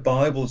stack of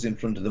Bibles in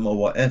front of them or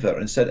whatever,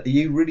 and said, "Are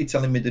you really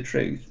telling me the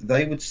truth?"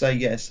 they would say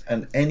yes,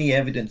 and any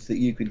evidence that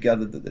you could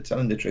gather that they're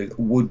telling the truth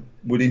would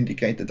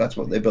indicate that that's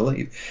what they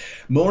believe.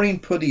 Maureen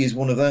Puddy is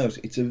one of those.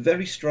 It's a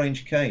very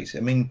strange case.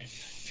 I mean,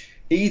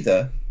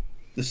 either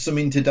there's some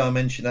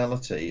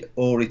interdimensionality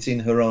or it's in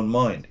her own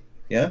mind,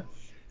 yeah?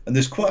 And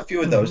there's quite a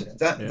few of those.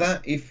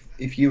 That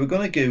if you were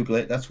going to Google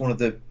it, that's one of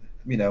the,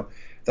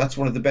 that's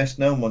one of the best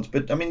known ones.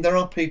 But I mean, there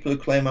are people who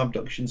claim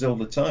abductions all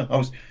the time.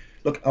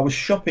 I was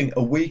shopping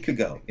a week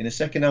ago in a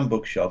second-hand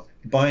bookshop,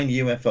 buying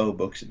UFO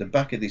books at the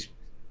back of this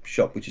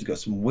shop, which has got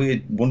some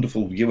weird,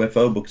 wonderful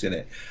UFO books in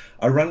it.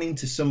 I ran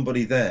into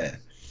somebody there,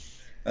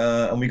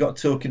 and we got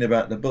talking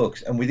about the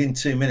books, and within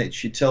 2 minutes,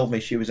 she told me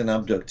she was an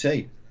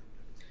abductee.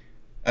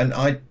 And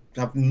I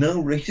have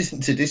no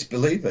reason to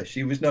disbelieve her.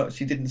 She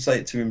didn't say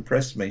it to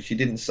impress me. She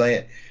didn't say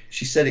it.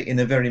 She said it in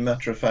a very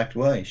matter-of-fact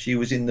way. She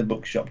was in the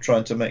bookshop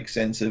trying to make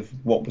sense of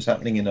what was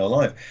happening in her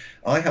life.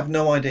 I have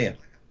no idea.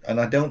 And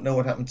I don't know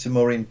what happened to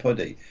Maureen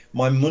Puddy.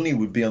 My money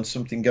would be on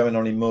something going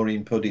on in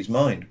Maureen Puddy's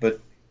mind, but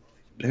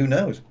who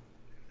knows?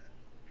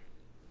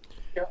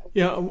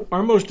 Yeah,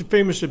 our most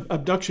famous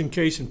abduction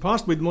case, and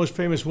possibly the most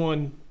famous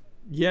one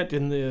yet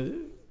in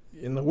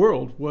the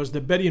world, was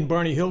the Betty and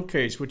Barney Hill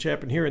case, which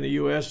happened here in the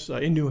U.S.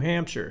 In New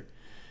Hampshire.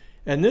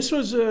 And this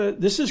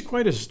is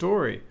quite a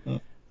story.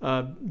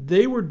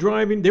 They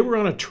were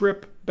on a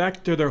trip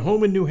back to their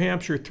home in New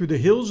Hampshire through the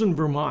hills in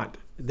Vermont.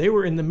 They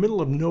were in the middle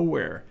of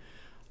nowhere.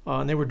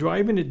 And they were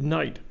driving at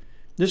night.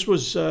 This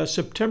was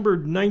September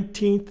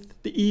 19th,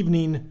 the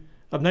evening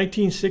of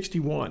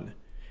 1961.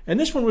 And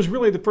this one was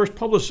really the first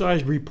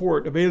publicized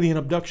report of alien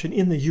abduction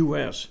in the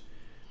U.S.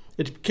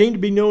 It came to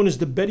be known as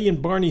the Betty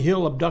and Barney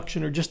Hill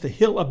abduction, or just the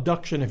Hill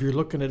abduction if you're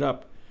looking it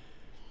up.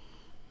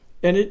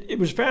 And it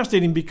was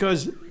fascinating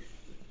because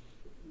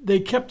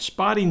they kept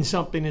spotting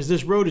something as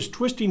this road is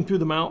twisting through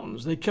the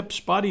mountains. They kept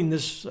spotting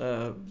this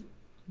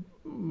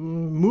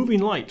moving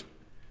light,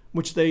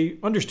 which they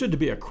understood to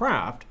be a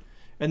craft,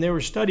 and they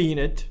were studying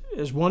it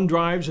as one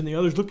drives and the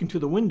other's looking through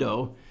the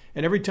window.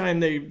 And every time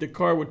the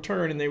car would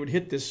turn and they would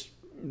hit this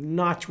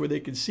notch where they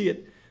could see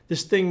it,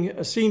 this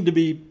thing seemed to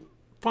be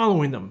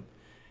following them.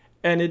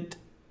 And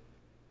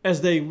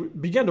as they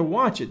began to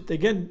watch it, they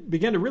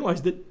began to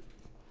realize that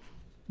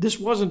this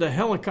wasn't a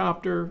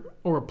helicopter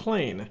or a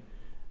plane.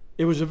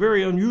 It was a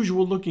very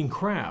unusual looking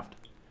craft.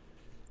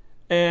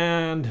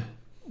 And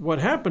what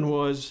happened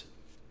was,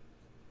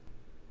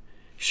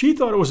 she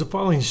thought it was a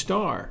falling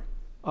star,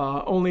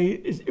 only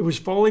it was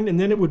falling and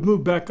then it would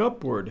move back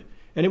upward.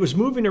 And it was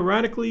moving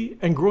erratically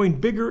and growing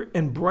bigger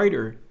and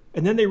brighter.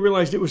 And then they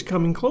realized it was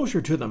coming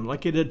closer to them,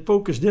 like it had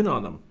focused in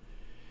on them.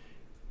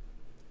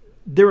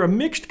 They're a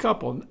mixed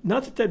couple.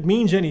 Not that that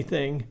means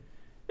anything,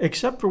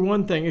 except for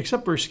one thing,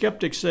 except for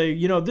skeptics say,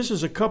 this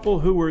is a couple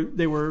who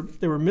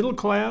were middle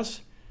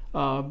class,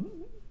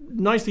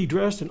 nicely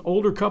dressed, an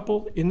older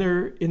couple in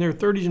their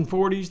 30s and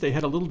 40s. They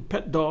had a little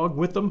pet dog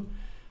with them.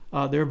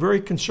 They're a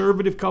very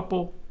conservative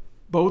couple.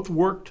 Both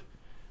worked.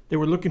 They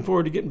were looking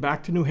forward to getting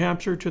back to New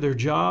Hampshire, to their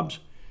jobs.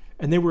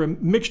 And they were a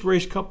mixed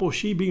race couple,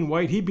 she being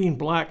white, he being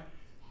black.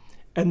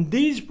 And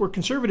these were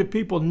conservative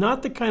people,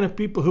 not the kind of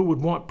people who would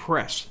want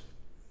press.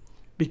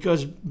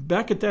 Because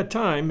back at that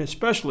time,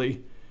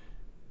 especially,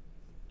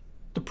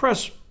 the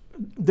press,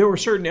 there were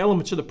certain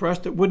elements of the press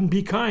that wouldn't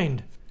be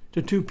kind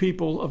to two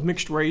people of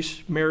mixed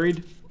race,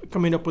 married,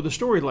 coming up with a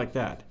story like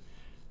that.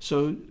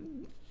 So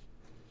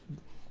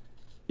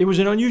it was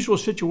an unusual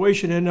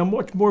situation and a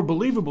much more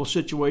believable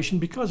situation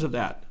because of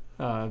that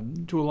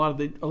to a lot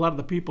of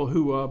the people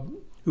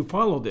who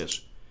follow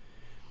this.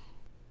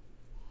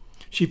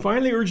 She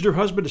finally urged her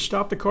husband to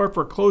stop the car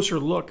for a closer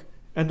look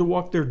and to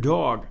walk their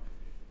dog.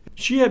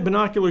 She had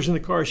binoculars in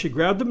the car. She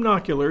grabbed the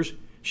binoculars.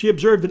 She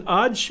observed an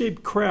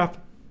odd-shaped craft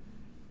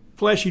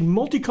flashing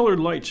multicolored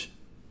lights,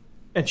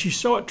 and she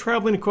saw it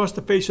traveling across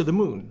the face of the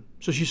moon.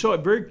 So she saw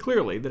it very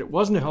clearly that it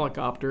wasn't a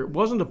helicopter, it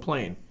wasn't a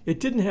plane, it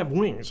didn't have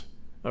wings,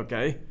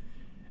 okay?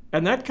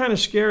 And that kind of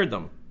scared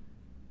them.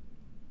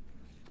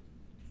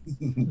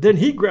 Then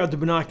he grabbed the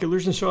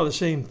binoculars and saw the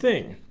same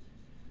thing.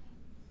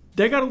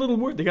 They got a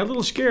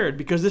little scared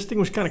because this thing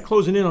was kind of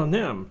closing in on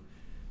them.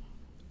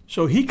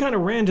 So he kind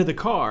of ran to the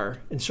car,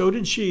 and so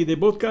did she. They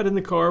both got in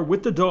the car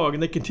with the dog,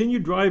 and they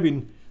continued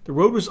driving. The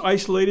road was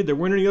isolated. There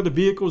weren't any other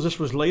vehicles. This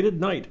was late at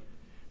night.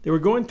 They were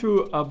going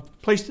through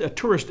a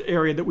tourist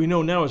area that we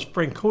know now as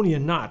Franconia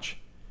Notch,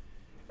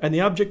 and the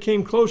object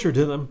came closer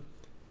to them.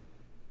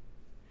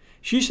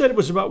 She said it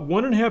was about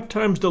 1.5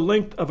 times the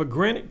length of a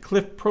granite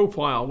cliff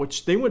profile,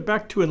 which they went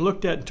back to and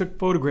looked at and took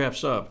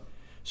photographs of.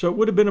 So it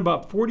would have been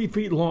about 40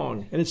 feet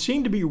long, and it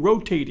seemed to be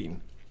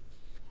rotating.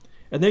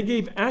 And they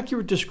gave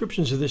accurate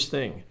descriptions of this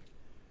thing.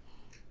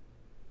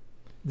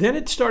 Then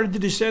it started to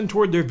descend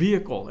toward their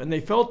vehicle, and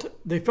they felt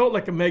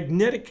like a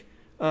magnetic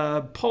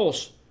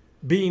pulse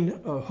being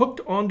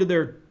hooked onto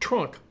their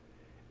trunk,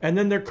 and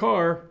then their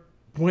car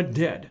went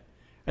dead.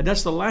 And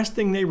that's the last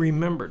thing they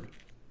remembered.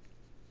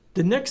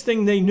 The next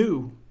thing they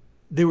knew,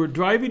 they were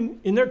driving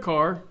in their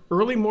car,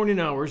 early morning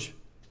hours,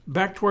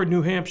 back toward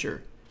New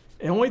Hampshire.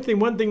 And one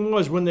thing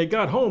was, when they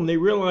got home, they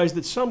realized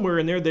that somewhere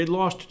in there they'd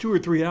lost 2 or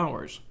 3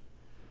 hours.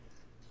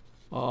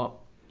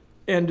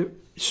 And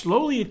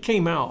slowly it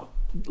came out,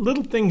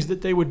 little things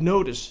that they would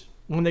notice.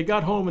 When they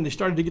got home and they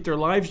started to get their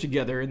lives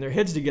together and their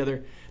heads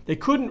together, they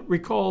couldn't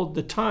recall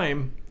the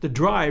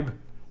drive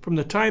from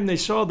the time they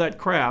saw that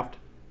craft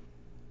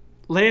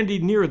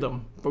landing near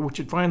them, which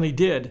it finally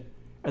did,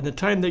 and the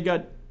time they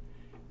got,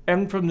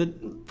 and from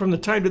the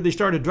time that they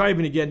started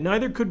driving again.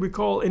 Neither could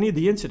recall any of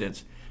the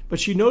incidents, but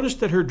she noticed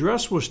that her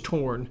dress was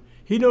torn.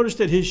 He noticed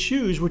that his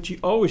shoes, which he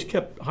always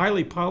kept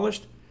highly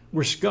polished,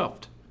 were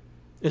scuffed,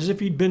 as if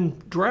he'd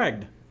been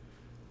dragged.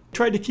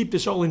 Tried to keep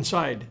this all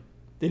inside.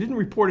 They didn't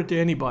report it to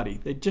anybody.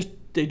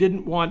 They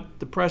didn't want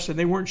the press, and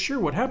they weren't sure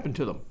what happened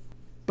to them.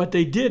 But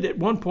they did at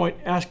one point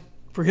ask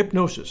for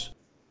hypnosis.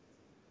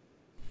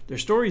 Their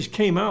stories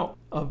came out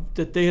of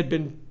that they had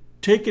been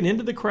taken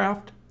into the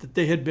craft, that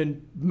they had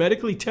been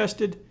medically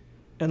tested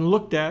and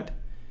looked at,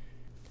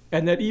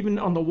 and that even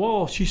on the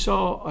wall she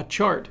saw a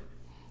chart,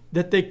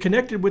 that they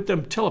connected with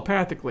them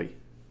telepathically.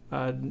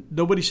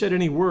 Nobody said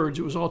any words.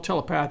 It was all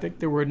telepathic.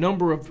 There were a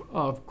number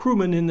of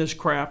crewmen in this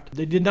craft.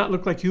 They did not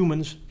look like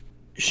humans.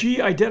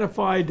 She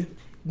identified,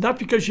 not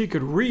because she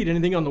could read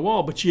anything on the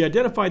wall, but she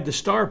identified the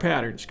star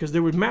patterns, because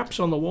there were maps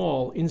on the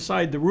wall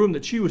inside the room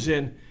that she was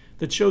in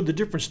that showed the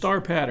different star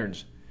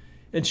patterns.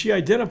 And she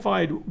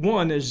identified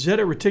one as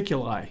Zeta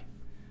Reticuli.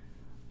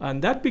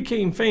 And that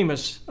became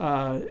famous,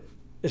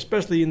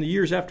 especially in the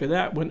years after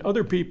that, when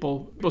other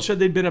people said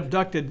they'd been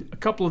abducted. A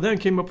couple of them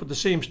came up with the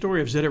same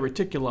story of Zeta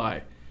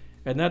Reticuli.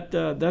 And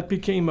that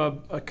became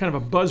a kind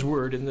of a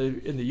buzzword in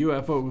the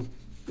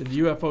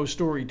UFO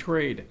story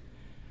trade.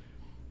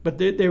 But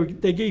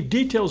they gave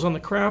details on the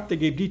craft. They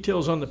gave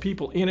details on the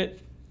people in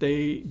it.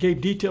 They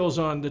gave details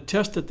on the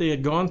test that they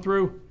had gone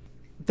through.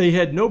 They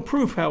had no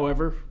proof,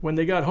 however, when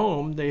they got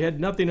home. They had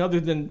nothing other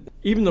than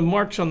even the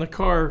marks on the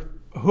car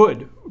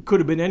hood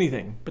could have been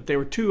anything. But they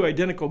were 2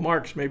 identical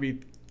marks, maybe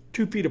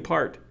 2 feet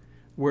apart,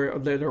 where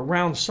they're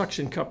round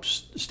suction cup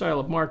style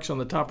of marks on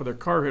the top of their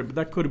car hood. But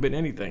that could have been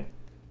anything.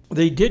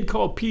 They did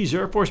call Pease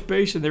Air Force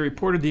Base and they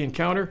reported the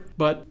encounter,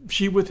 but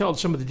she withheld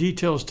some of the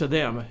details to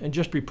them and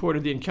just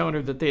reported the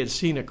encounter that they had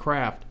seen a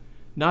craft,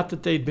 not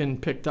that they'd been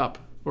picked up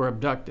or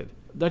abducted.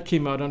 That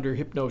came out under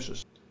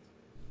hypnosis.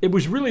 It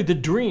was really the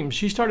dreams.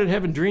 She started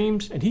having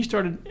dreams, and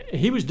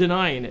he was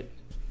denying it.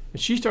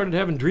 And she started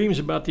having dreams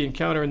about the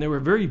encounter, and they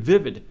were very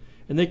vivid,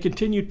 and they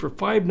continued for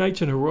 5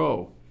 nights in a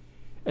row.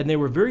 And they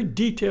were very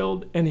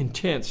detailed and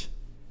intense.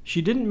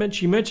 She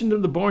mentioned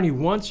him to Barney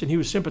once, and he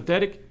was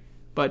sympathetic,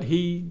 but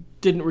he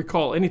didn't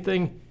recall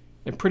anything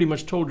and pretty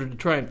much told her to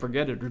try and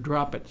forget it or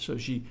drop it. So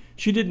she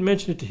didn't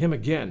mention it to him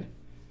again.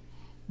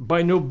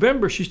 By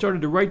November, she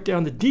started to write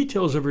down the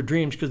details of her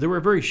dreams because they were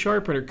very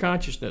sharp in her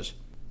consciousness.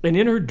 And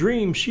in her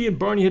dreams, she and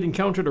Barney had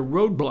encountered a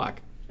roadblock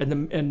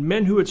and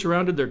men who had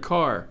surrounded their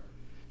car.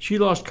 She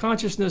lost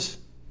consciousness,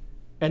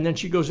 and then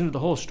she goes into the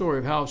whole story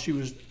of how she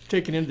was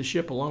taken into the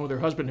ship along with her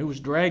husband, who was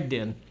dragged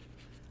in,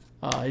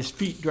 his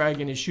feet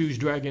dragging, his shoes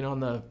dragging on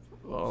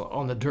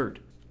the dirt.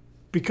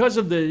 Because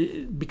of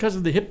the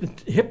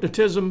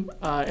hypnotism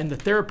and the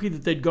therapy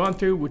that they'd gone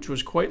through, which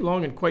was quite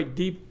long and quite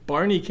deep,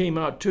 Barney came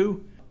out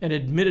too and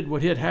admitted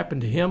what had happened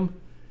to him.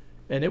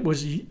 And it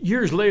was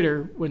years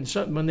later when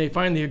they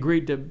finally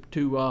agreed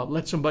to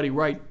let somebody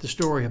write the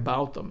story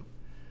about them.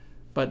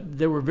 But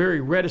they were very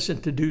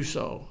reticent to do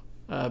so.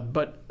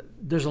 But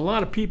there's a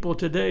lot of people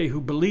today who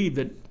believe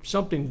that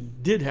something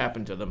did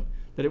happen to them,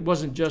 that it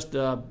wasn't just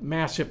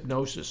mass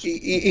hypnosis.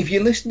 If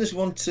your listeners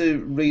want to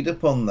read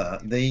up on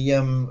that,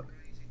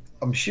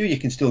 I'm sure you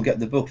can still get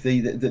the book.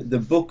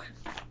 The book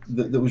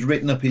that was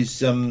written up is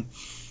John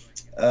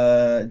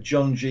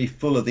G.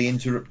 Fuller, The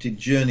Interrupted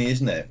Journey,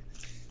 isn't it?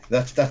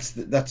 That's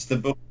the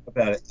book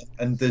about it.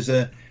 And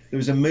there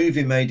was a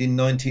movie made in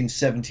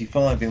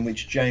 1975 in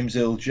which James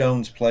Earl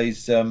Jones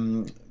plays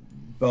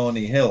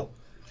Barney Hill,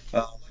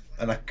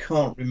 and I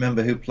can't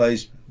remember who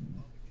plays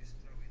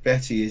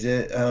Betty. Is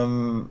it?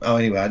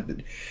 Anyway.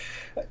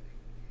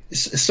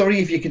 Sorry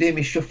if you could hear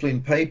me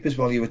shuffling papers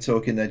while you were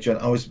talking there, John.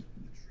 I was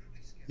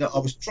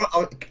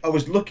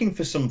looking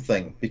for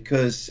something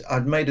because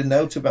I'd made a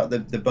note about the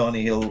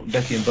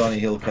Betty and Barney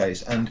Hill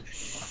case, and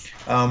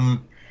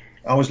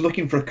I was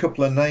looking for a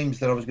couple of names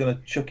that I was going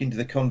to chuck into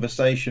the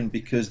conversation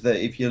because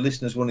if your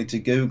listeners wanted to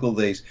Google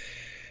these,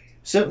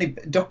 certainly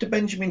Dr.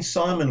 Benjamin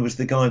Simon was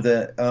the guy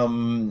that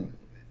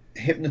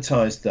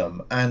hypnotized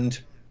them,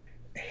 and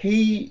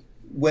he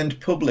went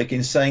public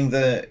in saying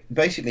that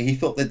basically he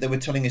thought that they were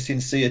telling a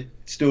sincere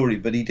story,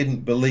 but he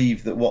didn't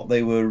believe that what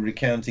they were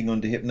recounting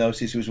under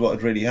hypnosis was what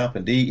had really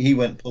happened. He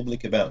went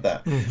public about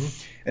that. Mm-hmm.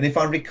 And if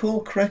I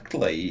recall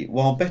correctly,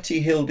 while Betty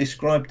Hill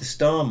described the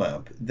star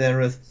map,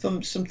 there are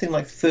something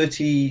like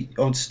 30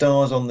 odd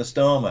stars on the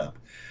star map.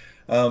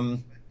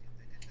 And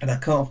I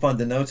can't find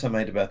the note I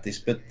made about this,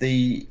 but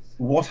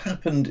what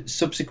happened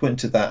subsequent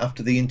to that,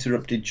 after the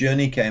Interrupted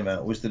Journey came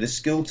out, was that a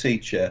school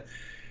teacher,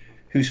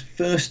 whose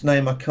first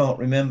name I can't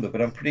remember,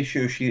 but I'm pretty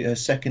sure her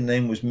second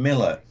name was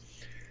Miller,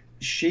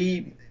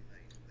 she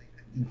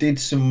did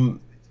some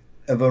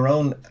of her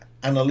own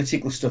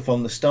analytical stuff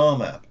on the star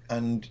map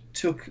and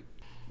took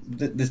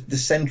the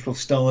central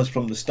stars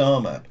from the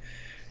star map,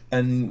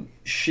 and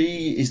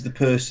she is the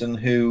person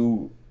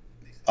who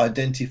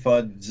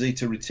identified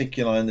Zeta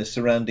Reticuli and the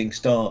surrounding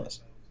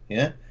stars.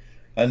 Yeah,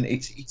 and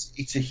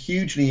it's a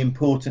hugely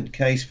important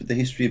case for the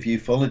history of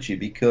ufology,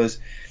 because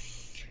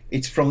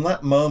it's from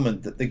that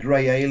moment that the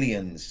grey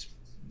aliens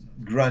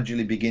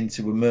gradually begin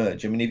to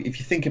emerge. I mean, if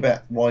you think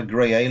about why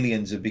grey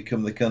aliens have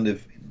become the kind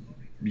of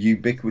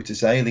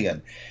ubiquitous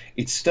alien,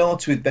 it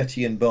starts with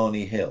Betty and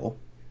Barney Hill,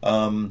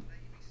 and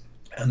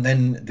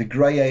then the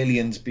grey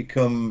aliens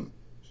become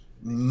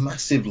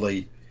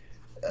massively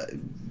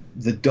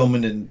the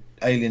dominant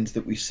aliens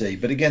that we see.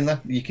 But again,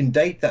 that you can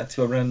date that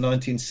to around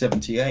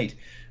 1978,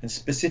 and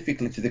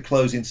specifically to the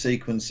closing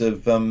sequence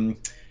of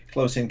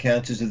Close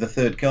Encounters of the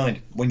Third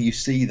Kind, when you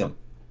see them.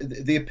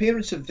 The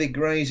appearance of the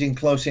Greys in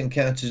Close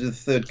Encounters of the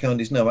Third Kind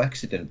is no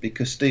accident,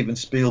 because Steven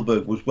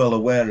Spielberg was well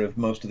aware of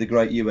most of the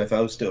great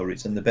UFO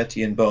stories, and the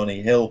Betty and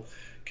Barney Hill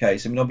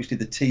case, I mean, obviously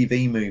the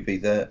TV movie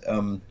that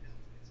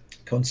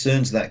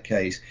concerns that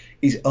case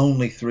is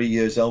only 3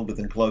 years older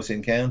than Close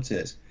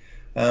Encounters.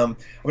 I mean,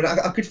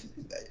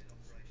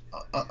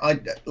 I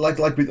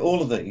like with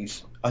all of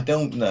these, I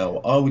don't know.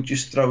 I would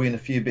just throw in a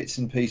few bits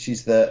and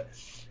pieces that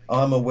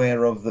I'm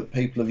aware of that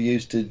people have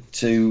used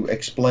to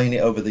explain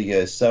it over the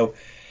years. So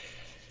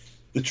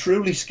the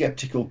truly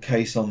skeptical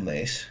case on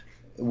this,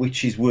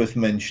 which is worth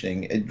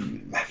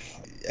mentioning,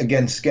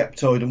 again,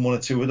 Skeptoid and one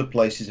or two other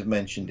places have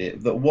mentioned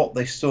it, that what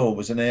they saw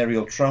was an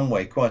aerial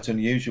tramway, quite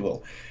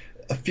unusual.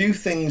 A few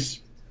things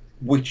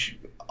which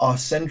are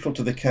central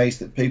to the case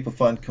that people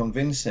find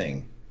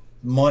convincing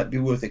might be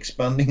worth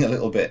expanding a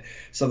little bit.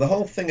 So the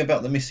whole thing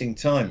about the missing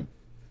time,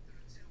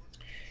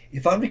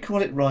 if I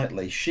recall it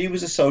rightly, she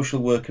was a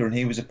social worker and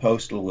he was a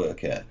postal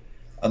worker,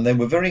 and they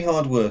were very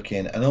hard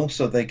working, and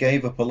also they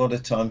gave up a lot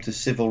of time to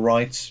civil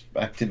rights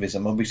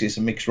activism. Obviously it's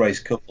a mixed race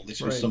couple.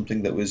 This was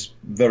something that was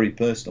very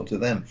personal to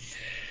them,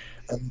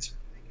 and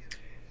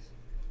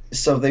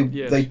so they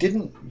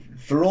didn't,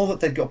 for all that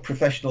they'd got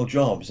professional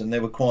jobs and they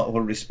were quite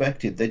well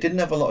respected, they didn't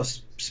have a lot of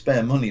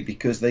spare money,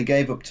 because they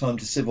gave up time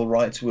to civil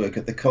rights work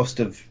at the cost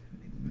of,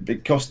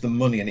 it cost them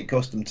money and it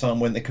cost them time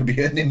when they could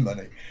be earning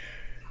money.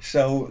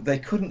 So they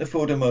couldn't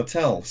afford a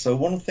motel. So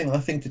one thing I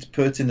think that's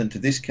pertinent to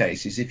this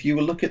case is, if you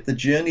look at the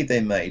journey they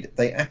made,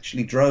 they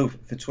actually drove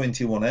for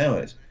 21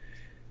 hours.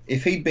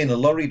 If he'd been a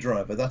lorry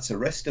driver, that's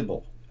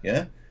arrestable.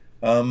 Yeah.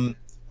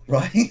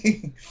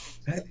 Right.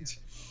 And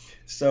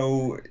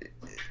so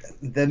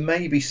there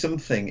may be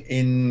something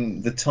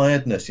in the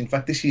tiredness. In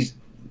fact,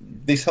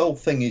 this whole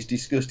thing is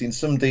discussed in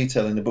some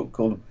detail in a book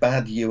called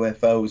Bad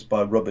UFOs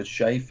by Robert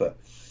Schaefer,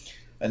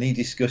 and he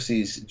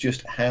discusses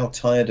just how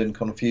tired and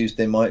confused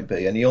they might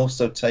be, and he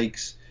also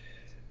takes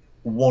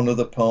one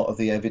other part of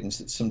the evidence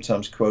that's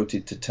sometimes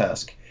quoted to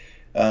task.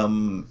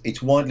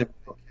 It's widely...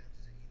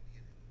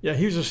 Yeah,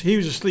 he was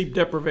a sleep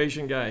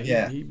deprivation guy.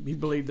 He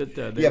believed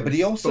that. But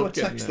he also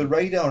attacks the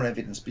radar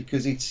evidence,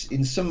 because it's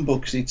in some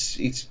books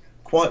it's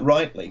quite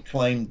rightly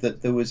claimed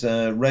that there was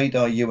a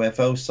radar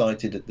UFO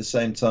sighted at the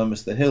same time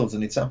as the Hills,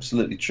 and it's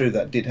absolutely true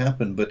that did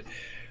happen. But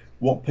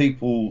what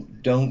people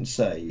don't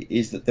say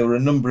is that there were a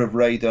number of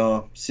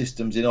radar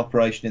systems in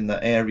operation in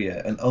that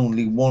area, and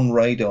only one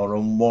radar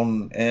on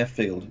one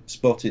airfield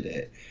spotted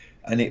it,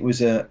 and it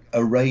was a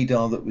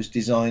radar that was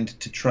designed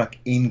to track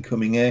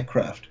incoming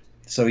aircraft.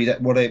 So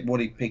what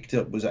he picked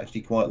up was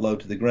actually quite low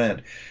to the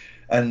ground,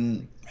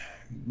 and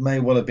may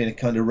well have been a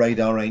kind of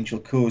radar angel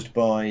caused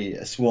by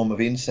a swarm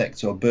of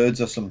insects or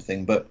birds or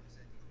something. But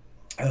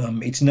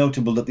it's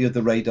notable that the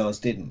other radars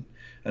didn't,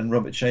 and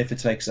Robert Schaefer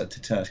takes that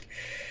to task.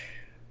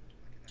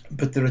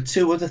 But there are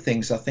two other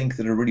things I think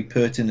that are really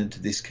pertinent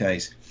to this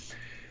case.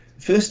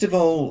 First of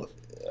all,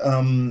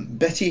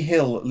 Betty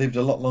Hill lived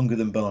a lot longer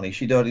than Barney.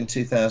 She died in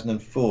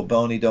 2004.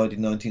 Barney died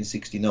in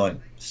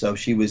 1969. So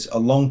she was a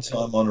long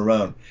time on her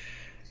own.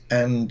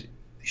 And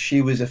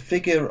she was a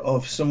figure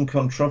of some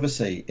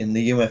controversy in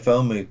the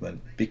UFO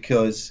movement,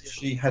 because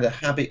she had a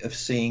habit of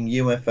seeing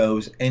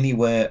UFOs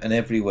anywhere and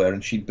everywhere,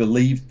 and she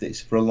believed this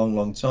for a long,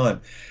 long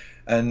time,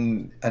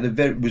 and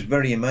was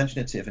very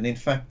imaginative. And in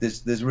fact,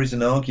 there's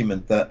an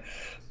argument that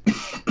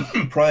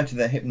prior to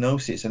their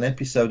hypnosis, an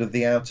episode of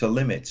The Outer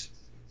Limits,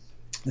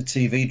 the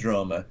TV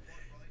drama,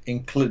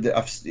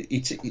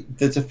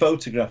 there's a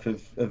photograph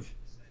of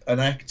an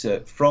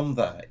actor from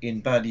that in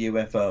Bad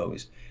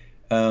UFOs,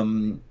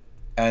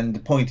 And the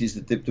point is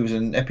that there was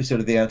an episode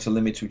of The Outer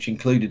Limits which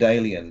included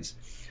aliens,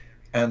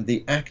 and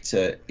the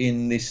actor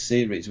in this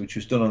series, which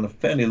was done on a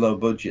fairly low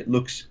budget,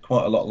 looks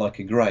quite a lot like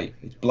a Grey.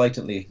 It's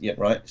blatantly, yeah,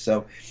 right.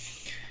 So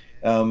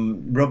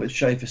Robert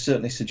Schaefer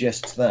certainly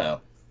suggests that.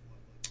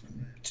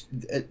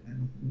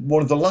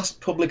 One of the last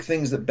public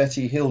things that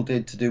Betty Hill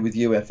did to do with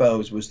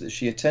UFOs was that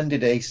she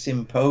attended a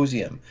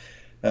symposium,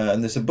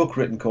 and there's a book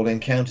written called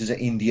Encounters at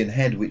Indian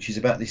Head, which is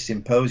about this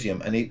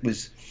symposium, and it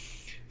was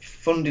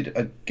funded,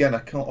 again, I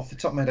can't, off the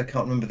top of my head, I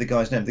can't remember the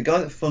guy's name. The guy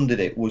that funded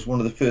it was one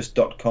of the first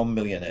 .com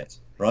millionaires,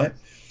 right?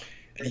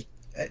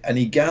 And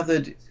he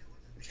gathered,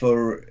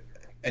 for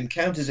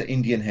Encounters at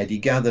Indian Head, he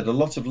gathered a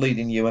lot of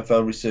leading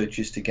UFO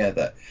researchers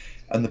together,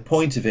 and the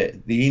point of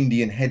it, the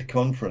Indian Head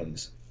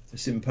Conference, the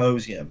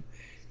symposium,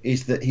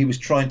 is that he was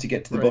trying to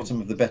get to the bottom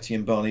of the Betty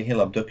and Barney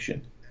Hill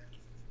abduction.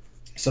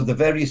 So the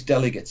various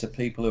delegates are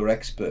people who are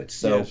experts.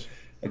 So yes.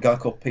 A guy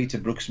called Peter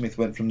Brooksmith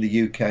went from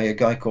the UK. A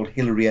guy called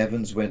Hilary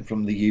Evans went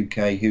from the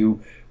UK, who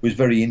was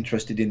very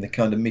interested in the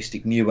kind of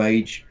mystic New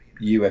Age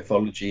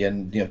ufology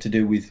and, you know, to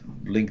do with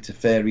link to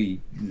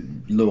fairy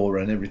lore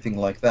and everything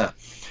like that.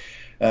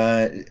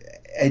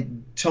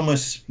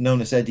 Thomas,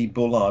 known as Eddie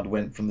Bullard,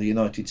 went from the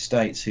United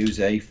States,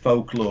 who's a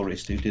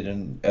folklorist who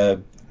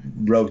did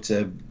wrote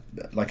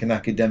like an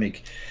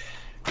academic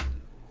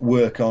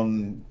work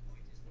on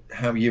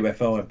how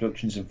UFO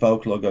abductions and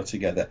folklore go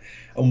together.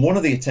 And one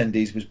of the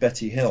attendees was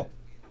Betty Hill,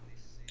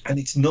 and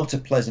it's not a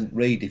pleasant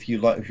read if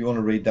you want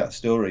to read that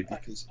story,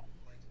 because.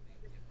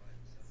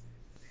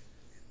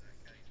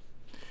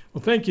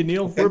 Well, thank you,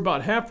 Neil. Okay. We're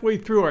about halfway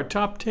through our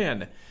top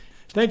 10.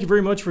 Thank you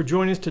very much for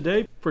joining us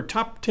today for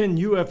Top 10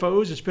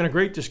 UFOs. It's been a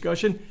great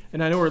discussion,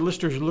 and I know our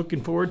listeners are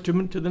looking forward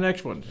to the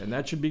next one, and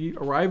that should be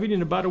arriving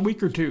in about a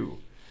week or two.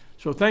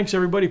 So thanks,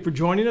 everybody, for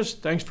joining us.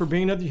 Thanks for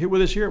being here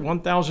with us here at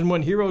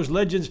 1001 Heroes,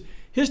 Legends,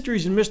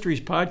 Histories, and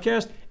Mysteries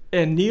podcast.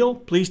 And Neil,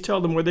 please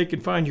tell them where they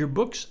can find your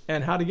books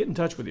and how to get in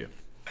touch with you.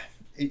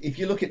 If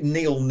you look at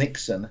Neil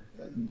Nixon,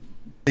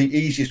 the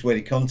easiest way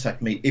to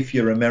contact me, if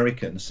you're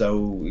American,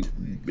 so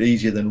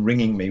easier than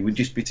ringing me, would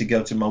just be to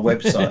go to my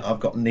website.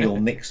 I've got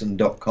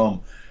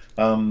neilnixon.com,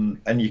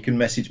 and you can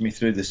message me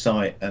through the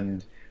site.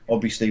 And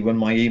obviously, when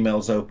my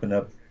emails open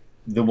up,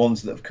 the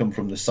ones that have come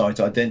from the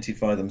site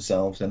identify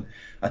themselves, and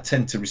I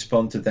tend to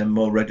respond to them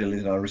more readily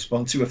than I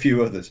respond to a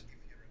few others.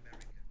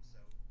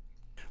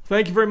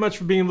 Thank you very much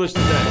for being with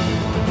us today.